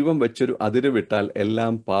പാട്ടിങ്ങനെയാണ്: ദൈവം വെച്ചൊരു അതിര് വിട്ടാൽ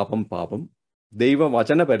എല്ലാം പാപം പാപം,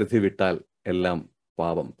 ദൈവവചന പരിധി വിട്ടാൽ എല്ലാം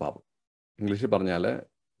പാപം പാപം. ഇംഗ്ലീഷിൽ പറഞ്ഞാൽ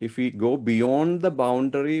if we go beyond the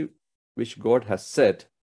boundary which God has set,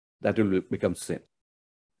 that will become sin.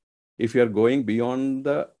 If you are going beyond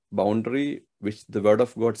the boundary which the word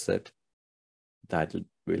of God set, that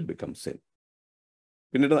will become sin.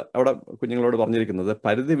 പിന്നീട് അവിടെ കുഞ്ഞുങ്ങളോട് പറഞ്ഞിരിക്കുന്നത്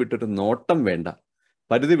പരിധി വിട്ടൊരു നോട്ടം വേണ്ട,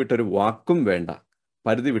 പരിധി വിട്ടൊരു വാക്കും വേണ്ട,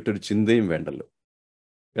 പരിധി വിട്ടൊരു ചിന്തയും വേണ്ടല്ലോ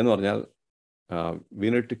എന്ന് പറഞ്ഞാൽ we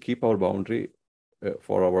need to keep our boundary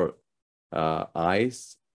for our eyes,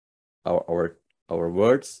 our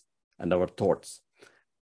words and our thoughts.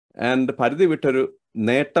 And പരിധി വിട്ടൊരു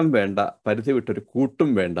നേട്ടം വേണ്ട, പരിധി വിട്ടൊരു കൂട്ടും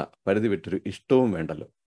വേണ്ട, പരിധി വിട്ടൊരു ഇഷ്ടവും വേണ്ടല്ലോ.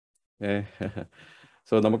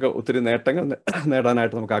 സോ നമുക്ക് ഒത്തിരി നേട്ടങ്ങൾ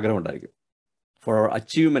നേടാനായിട്ട് നമുക്ക് ആഗ്രഹം ഉണ്ടായിരിക്കും. For our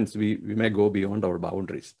achievements, we may go beyond our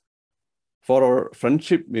boundaries. For our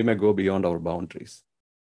friendship, we may go beyond our boundaries.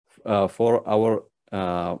 For our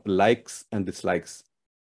likes and dislikes,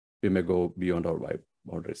 we may go beyond our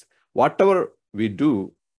boundaries. Whatever we do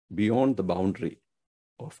beyond the boundary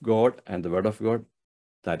of God and the word of God,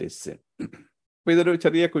 that is sin. അപ്പോൾ ഇതൊരു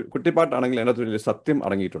ചെറിയ കുട്ടിപ്പാട്ടാണെങ്കിൽ അതിനകത്ത് വലിയ സത്യം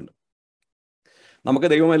അടങ്ങിയിട്ടുണ്ട്. നമുക്ക്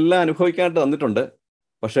ദൈവം എല്ലാം അനുഭവിക്കാനായിട്ട് തന്നിട്ടുണ്ട്.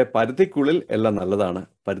 പക്ഷേ പരിധിക്കുള്ളിൽ എല്ലാം നല്ലതാണ്,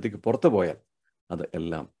 പരിധിക്ക് പുറത്തു പോയാൽ അത്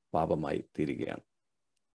എല്ലാം പാപമായി തീരുകയാണ്.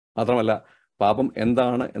 മാത്രമല്ല പാപം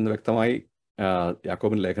എന്താണ് എന്ന് വ്യക്തമായി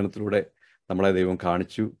യാക്കോബിൻ്റെ ലേഖനത്തിലൂടെ നമ്മളെ ദൈവം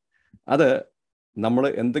കാണിച്ചു. അത് നമ്മൾ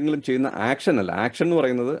എന്തെങ്കിലും ചെയ്യുന്ന ആക്ഷൻ അല്ല. ആക്ഷൻ എന്ന്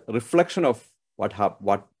പറയുന്നത് reflection of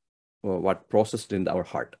what processed in our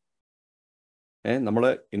heart. നമ്മൾ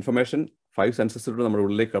ഇൻഫർമേഷൻ 5 സെൻസസിലൂടെ നമ്മുടെ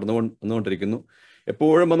ഉള്ളിലേക്ക് വന്നുകൊണ്ടിരിക്കുന്നു.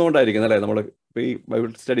 എപ്പോഴും വന്നുകൊണ്ടായിരിക്കുന്നത് അല്ലേ? നമ്മൾ ഇപ്പോൾ ഈ ബൈബിൾ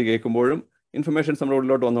സ്റ്റഡി കേൾക്കുമ്പോഴും ഇൻഫർമേഷൻസ് നമ്മുടെ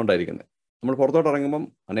ഉള്ളിലോട്ട് വന്നുകൊണ്ടായിരിക്കുന്നത്. നമ്മൾ പുറത്തോട്ട് ഇറങ്ങുമ്പം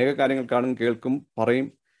അനേക കാര്യങ്ങൾ കാണും, കേൾക്കും, പറയും.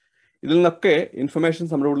 ഇതിൽ നിന്നൊക്കെ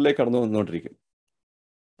ഇൻഫർമേഷൻസ് നമ്മുടെ ഉള്ളിലേക്ക് കടന്നു വന്നുകൊണ്ടിരിക്കും.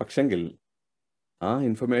 പക്ഷെങ്കിൽ ആ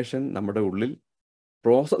ഇൻഫർമേഷൻ നമ്മുടെ ഉള്ളിൽ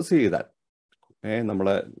പ്രോസസ്സ് ചെയ്താൽ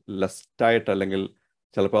നമ്മളെ ലസ്റ്റായിട്ട് അല്ലെങ്കിൽ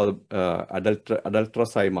ചിലപ്പോൾ അത്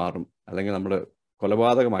അഡൾട്രസായി മാറും, അല്ലെങ്കിൽ നമ്മുടെ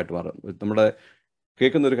കൊലപാതകമായിട്ട് മാറും. നമ്മുടെ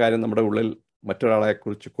കേൾക്കുന്നൊരു കാര്യം നമ്മുടെ ഉള്ളിൽ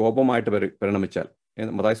മറ്റൊരാളെക്കുറിച്ച് കോപമായിട്ട് പരിണമിച്ചാൽ,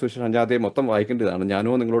 മത്തായി സുവിശേഷം 5-ാം അധ്യായം മൊത്തം വായിക്കേണ്ടതാണ്.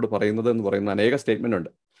 ഞാനോ നിങ്ങളോട് പറയുന്നത് എന്ന് പറയുന്ന അനേക സ്റ്റേറ്റ്മെൻ്റ്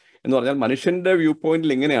ഉണ്ട്. എന്ന് പറഞ്ഞാൽ മനുഷ്യൻ്റെ വ്യൂ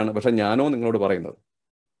പോയിന്റിൽ ഇങ്ങനെയാണ്, പക്ഷെ ഞാനോ നിങ്ങളോട് പറയുന്നത്.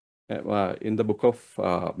 In the book of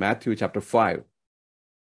Matthew chapter 5,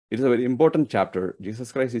 it is a very important chapter. Jesus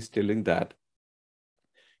Christ is telling that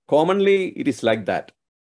commonly it is like that,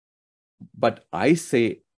 but I say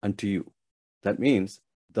unto you. That means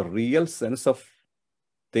the real sense of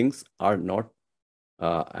things are not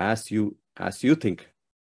as you think,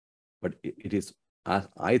 but it is as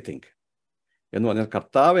I think. എന്ന് പറഞ്ഞാൽ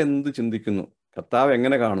കർത്താവ് എന്ത് ചിന്തിക്കുന്നു, കർത്താവ്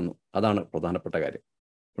എങ്ങനെ കാണുന്നു, അതാണ് പ്രധാനപ്പെട്ട കാര്യം.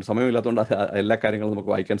 സമയമില്ലാത്തതുകൊണ്ട് എല്ലാ കാര്യങ്ങളും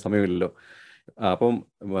നമുക്ക് വായിക്കാൻ സമയമില്ലല്ലോ. അപ്പം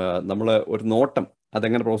നമ്മൾ ഒരു നോട്ടം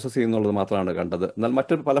അതെങ്ങനെ പ്രോസസ്സ് ചെയ്യുന്നുള്ളത് മാത്രമാണ് കണ്ടത്. എന്നാൽ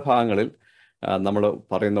മറ്റു പല ഭാഗങ്ങളിൽ നമ്മൾ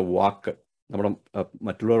പറയുന്ന വാക്ക്, നമ്മുടെ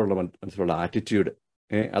മറ്റുള്ളവരുള്ള മനസ്സിലുള്ള ആറ്റിറ്റ്യൂഡ്,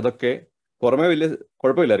 അതൊക്കെ പുറമേ വലിയ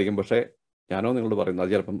കുഴപ്പമില്ലായിരിക്കും. പക്ഷേ ഞാനോ നിങ്ങളോട് പറയുന്നത്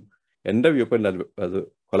അത് ചിലപ്പം എൻ്റെ വ്യൂ പോയിന്റിൽ അത്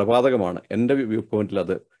കൊലപാതകമാണ്, എൻ്റെ വ്യൂ പോയിന്റിൽ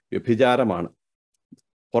അത് വ്യഭിചാരമാണ്.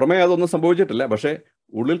 പുറമേ അതൊന്നും സംഭവിച്ചിട്ടില്ല, പക്ഷേ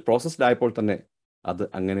ഉള്ളിൽ പ്രോസസ്ഡ് ആയപ്പോൾ തന്നെ അത്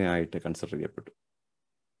അങ്ങനെയായിട്ട് കൺസിഡർ ചെയ്യപ്പെട്ടു.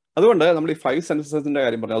 അതുകൊണ്ട് നമ്മൾ ഈ 5 സെൻസസിൻ്റെ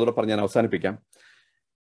കാര്യം പറഞ്ഞു, അതോടെ പറഞ്ഞ് ഞാൻ അവസാനിപ്പിക്കാം.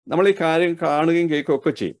 നമ്മൾ ഈ കാര്യം കാണുകയും കേൾക്കുകയും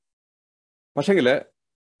ഒക്കെ ചെയ്യും. പക്ഷെങ്കിൽ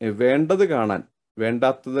വേണ്ടത് കാണാൻ,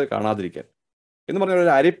 വേണ്ടാത്തത് കാണാതിരിക്കാൻ എന്ന് പറഞ്ഞാൽ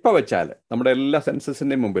ഒരു അരിപ്പ വെച്ചാൽ, നമ്മുടെ എല്ലാ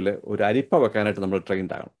സെൻസസിൻ്റെയും മുമ്പിൽ ഒരു അരിപ്പ വെക്കാനായിട്ട് നമ്മൾ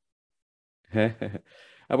ട്രെയിൻഡ് ആകണം.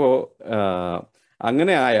 അപ്പോൾ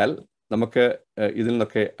അങ്ങനെ ആയാൽ നമുക്ക് ഇതിൽ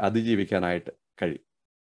നിന്നൊക്കെ അതിജീവിക്കാനായിട്ട് കഴിയും.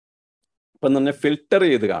 ഇപ്പം തന്നെ ഫിൽട്ടർ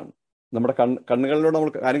ചെയ്ത് കാണും. നമ്മുടെ കണ്ണുകളിലൂടെ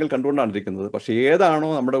നമ്മൾ കാര്യങ്ങൾ കണ്ടുകൊണ്ടാണ് ഇരിക്കുന്നത്. പക്ഷേ ഏതാണോ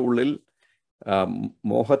നമ്മുടെ ഉള്ളിൽ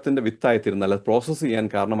മോഹത്തിൻ്റെ വിത്തായിത്തീരുന്നത്, അല്ല പ്രോസസ്സ് ചെയ്യാൻ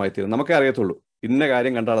കാരണമായിത്തീരുന്നത്, നമുക്കേ അറിയത്തുള്ളൂ. ഇന്ന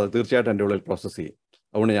കാര്യം കണ്ടാൽ അത് തീർച്ചയായിട്ടും എൻ്റെ ഉള്ളിൽ പ്രോസസ്സ് ചെയ്യും,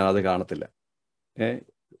 അതുകൊണ്ട് ഞാനത് കാണത്തില്ല.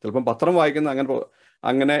 ചിലപ്പം പത്രം വായിക്കുന്ന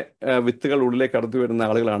അങ്ങനെ വിത്തുകൾ ഉള്ളിലേക്ക് കടന്നു വരുന്ന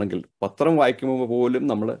ആളുകളാണെങ്കിൽ പത്രം വായിക്കുമ്പോൾ പോലും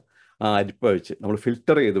നമ്മൾ ആ അരിപ്പ വെച്ച് നമ്മൾ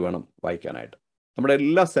ഫിൽട്ടർ ചെയ്ത് വേണം വായിക്കാനായിട്ട്. നമ്മുടെ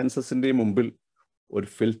എല്ലാ സെൻസസിൻ്റെയും മുമ്പിൽ ഒരു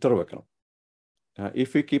ഫിൽറ്റർ വെക്കണം.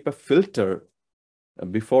 If you keep A filter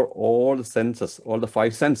before all the senses, all the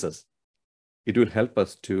 5 senses, it will help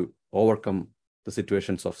us to overcome the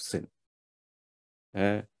situations of sin.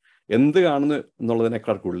 എന്ത് കാണുന്നു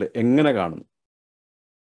എന്നുള്ളതിനേക്കാൾ കൂടുതൽ എങ്ങനെ കാണുന്നു.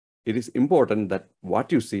 It is important that what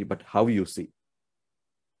you see, but how you see.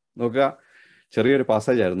 നോക്കുക, ചെറിയൊരു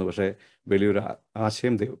passage ആയിരുന്നു, പക്ഷേ വലിയൊരു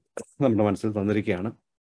ആശയം ദൈവം നമ്മുടെ മനസ്സിൽ തന്നിരിക്കുകയാണ്.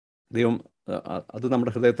 ദൈവം അത്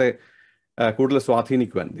നമ്മുടെ ഹൃദയത്തെ കൂടുതൽ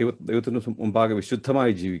സ്വാധീനിക്കുവാൻ, ദൈവത്തിന് മുമ്പാകെ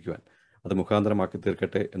വിശുദ്ധമായി ജീവിക്കുവാൻ അത് മുഖാന്തരമാക്കി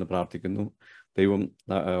തീർക്കട്ടെ എന്ന് പ്രാർത്ഥിക്കുന്നു. ദൈവം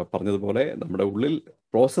പറഞ്ഞതുപോലെ നമ്മുടെ ഉള്ളിൽ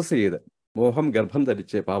പ്രോസസ്സ് ചെയ്ത് മോഹം ഗർഭം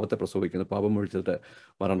ധരിച്ച് പാപത്തെ പ്രസവിക്കുന്നു, പാപം ഒഴിച്ചിട്ട്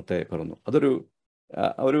മരണത്തെ പിറന്നു.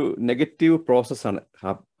 ഒരു നെഗറ്റീവ് പ്രോസസ്സാണ്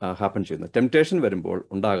ഹാപ്പൻ ചെയ്യുന്നത്. ടെംപ്റ്റേഷൻ വരുമ്പോൾ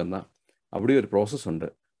ഉണ്ടാകുന്ന അവിടെ ഒരു പ്രോസസ്സുണ്ട്.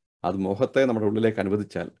 അത് മോഹത്തെ നമ്മുടെ ഉള്ളിലേക്ക്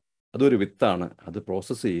അനുവദിച്ചാൽ അതൊരു വിത്താണ്, അത്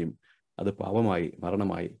പ്രോസസ്സ് ചെയ്യും, അത് പാപമായി,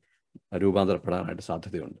 മരണമായി രൂപാന്തരപ്പെടാനായിട്ട്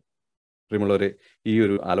സാധ്യതയുണ്ട്. പ്രിയമുള്ളവരെ, ഈ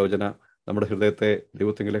ഒരു ആലോചന നമ്മുടെ ഹൃദയത്തെ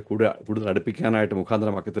ദൈവത്തെങ്കിലെ കൂടുതൽ അടുപ്പിക്കാനായിട്ട്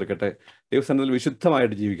മുഖാന്തരമാക്കി തീർക്കട്ടെ. ദൈവസന്നിധിയിൽ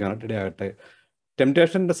വിശുദ്ധമായിട്ട് ജീവിക്കാനായിട്ട് ഇടയാകട്ടെ.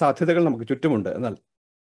 ടെംപ്റ്റേഷൻ്റെ സാധ്യതകൾ നമുക്ക് ചുറ്റുമുണ്ട്, എന്നാൽ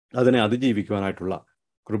അതിനെ അതിജീവിക്കുവാനായിട്ടുള്ള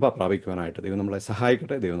കൃപ പ്രാപിക്കുവാനായിട്ട് ദൈവം നമ്മളെ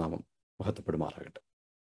സഹായിക്കട്ടെ. ദൈവനാമം മഹത്വപ്പെടുമാറാകട്ടെ.